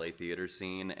of the LA theater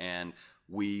scene, and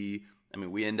we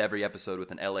end every episode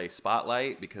with an LA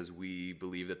spotlight because we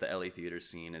believe that the LA theater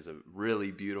scene is a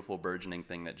really beautiful, burgeoning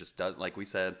thing that just does, like we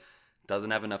said,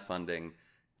 doesn't have enough funding,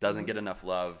 doesn't get enough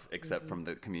love except from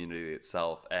the community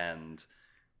itself. And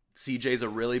CJ's a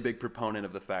really big proponent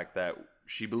of the fact that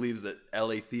she believes that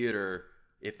LA theater,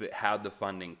 if it had the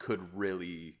funding, could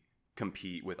really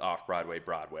compete with Broadway,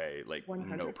 like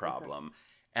 100%. No problem.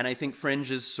 And I think Fringe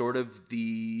is sort of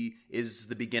the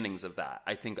beginnings of that.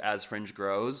 I think as Fringe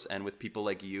grows and with people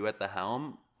like you at the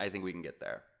helm, I think we can get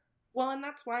there. Well, and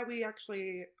that's why we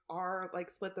actually are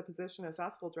like split the position of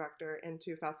festival director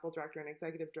into festival director and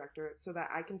executive director so that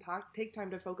I can take time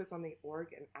to focus on the org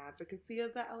and advocacy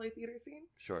of the LA theater scene.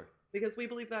 Sure. Because we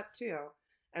believe that too.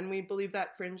 And we believe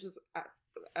that Fringe is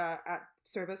at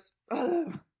service.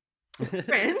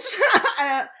 Fringe.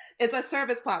 It's a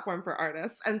service platform for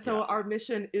artists. And so our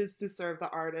mission is to serve the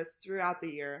artists throughout the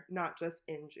year, not just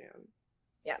in June.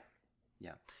 Yeah.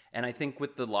 Yeah. And I think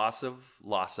with the loss of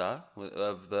LASA,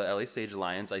 of the LA Stage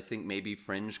Alliance, I think maybe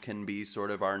Fringe can be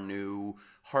sort of our new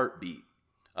heartbeat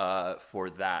for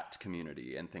that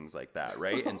community and things like that,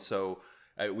 right? And so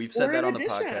we've said that on the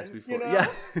podcast before. You know? Yeah.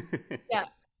 Yeah.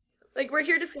 Like, we're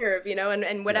here to serve, you know,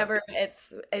 and whatever,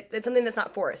 it's something that's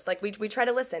not forced. Like, we try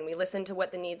to listen. We listen to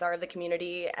what the needs are of the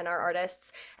community and our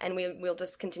artists, and we'll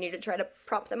just continue to try to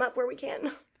prop them up where we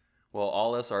can. Well,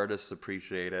 all us artists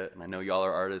appreciate it, and I know y'all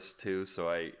are artists too, so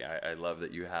I love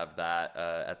that you have that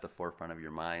at the forefront of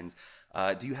your minds.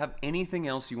 Do you have anything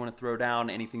else you want to throw down,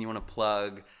 anything you want to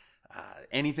plug,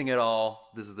 anything at all?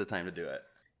 This is the time to do it.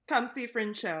 Come see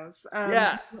Fringe shows.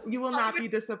 You will not be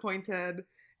disappointed.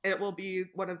 It will be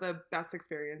one of the best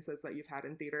experiences that you've had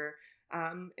in theater.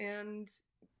 And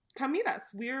come meet us.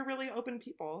 We're really open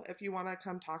people. If you want to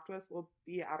come talk to us, we'll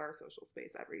be at our social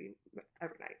space every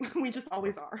night. We just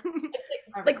always are.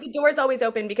 Like, the door's always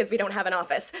open because we don't have an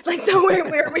office. Like, so we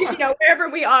you know, wherever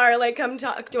we are, like, come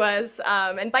talk to us.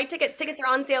 And buy tickets. Tickets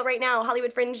are on sale right now.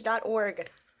 HollywoodFringe.org.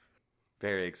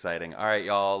 Very exciting. All right,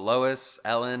 y'all. Lois,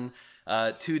 Ellen,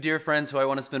 two dear friends who I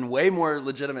want to spend way more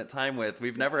legitimate time with.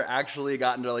 We've never actually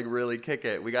gotten to like really kick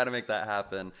it. We got to make that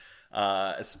happen.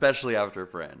 especially after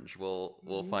Fringe.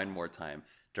 We'll find more time.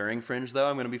 During Fringe, though,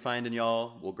 I'm going to be finding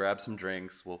y'all. We'll grab some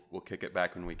drinks. We'll kick it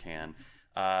back when we can.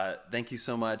 Thank you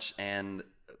so much, and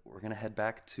we're going to head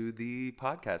back to the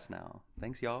podcast now.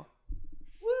 Thanks, y'all.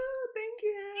 Woo, thank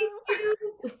you.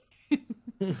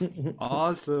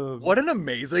 Awesome. What an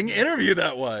amazing interview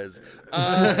that was.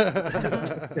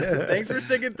 Thanks for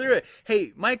sticking through it.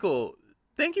 Hey, Michael,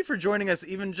 thank you for joining us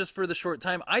even just for the short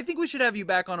time. I think we should have you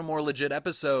back on a more legit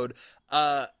episode.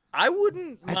 I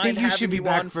wouldn't mind having you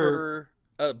on for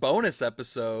a bonus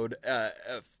episode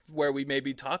where we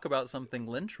maybe talk about something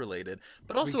Lynch related,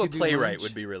 but also a playwright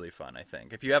would be really fun. I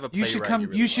think if you have a playwright,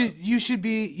 you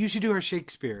should do our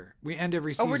Shakespeare. We end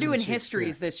every season. Oh, we're doing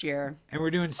histories this year, and we're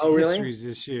doing histories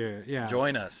this year. Yeah,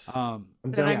 join us. Then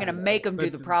I'm going to make them do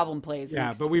the problem plays.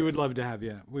 Yeah, but we would love to have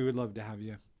you. We would love to have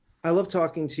you. I love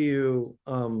talking to you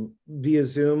via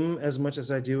Zoom as much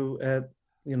as I do at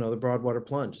the Broadwater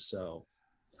Plunge. So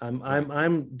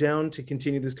I'm down to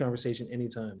continue this conversation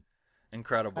anytime.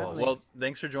 Incredible. Well,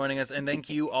 thanks for joining us, and thank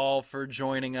you all for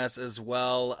joining us as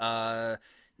well.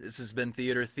 This has been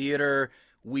Theater.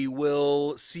 We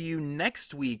will see you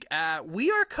next week. We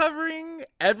are covering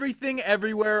Everything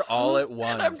Everywhere All at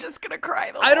Once. And I'm just going to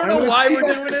cry. I don't know why we're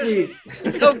doing it.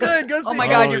 Oh, good. Go see it. Oh, my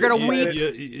God, you're going to weep.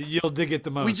 You'll dig it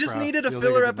the most. We just needed a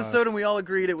filler episode, and we all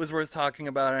agreed it was worth talking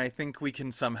about, and I think we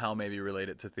can somehow maybe relate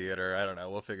it to theater. I don't know.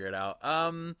 We'll figure it out.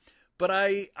 But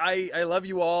I love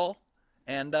you all.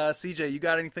 And CJ, you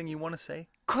got anything you want to say?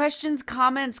 Questions,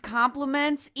 comments,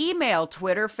 compliments, email,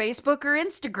 Twitter, Facebook, or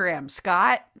Instagram.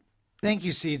 Scott? Thank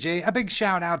you, CJ. A big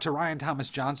shout out to Ryan Thomas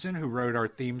Johnson, who wrote our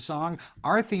theme song.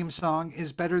 Our theme song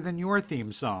is better than your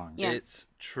theme song. Yes. It's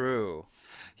true.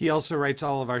 He also writes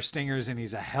all of our stingers, and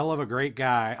he's a hell of a great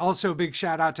guy. Also, a big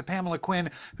shout out to Pamela Quinn,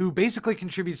 who basically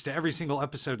contributes to every single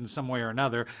episode in some way or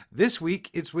another. This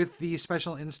week, it's with the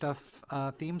special In Stuff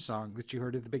theme song that you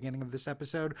heard at the beginning of this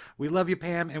episode. We love you,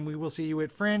 Pam, and we will see you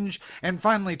at Fringe. And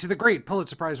finally, to the great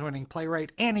Pulitzer Prize-winning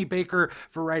playwright Annie Baker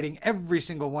for writing every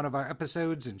single one of our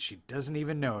episodes, and she doesn't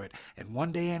even know it. And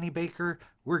one day, Annie Baker,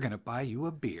 we're going to buy you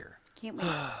a beer. Can't wait.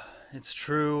 It's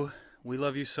true. We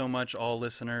love you so much, all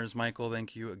listeners. Michael,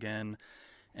 thank you again.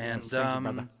 And yes, thank you,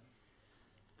 brother.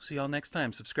 See y'all next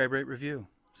time. Subscribe, rate, review.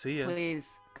 See ya.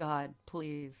 Please, God,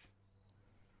 please.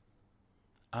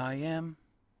 I am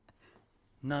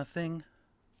nothing.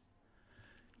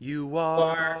 You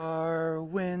are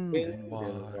wind and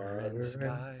water and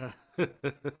sky.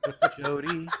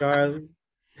 Jody, Charlie.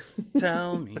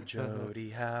 tell me, Jody,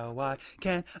 how I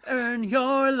can earn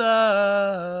your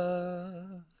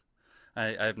love.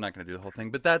 I'm not going to do the whole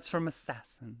thing, but that's from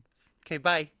Assassins. Okay,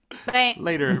 bye. Bye.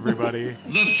 Later, everybody.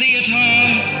 The theater. Sing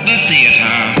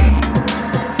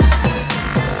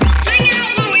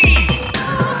out, Louis!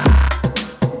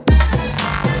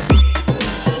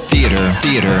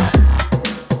 Theater.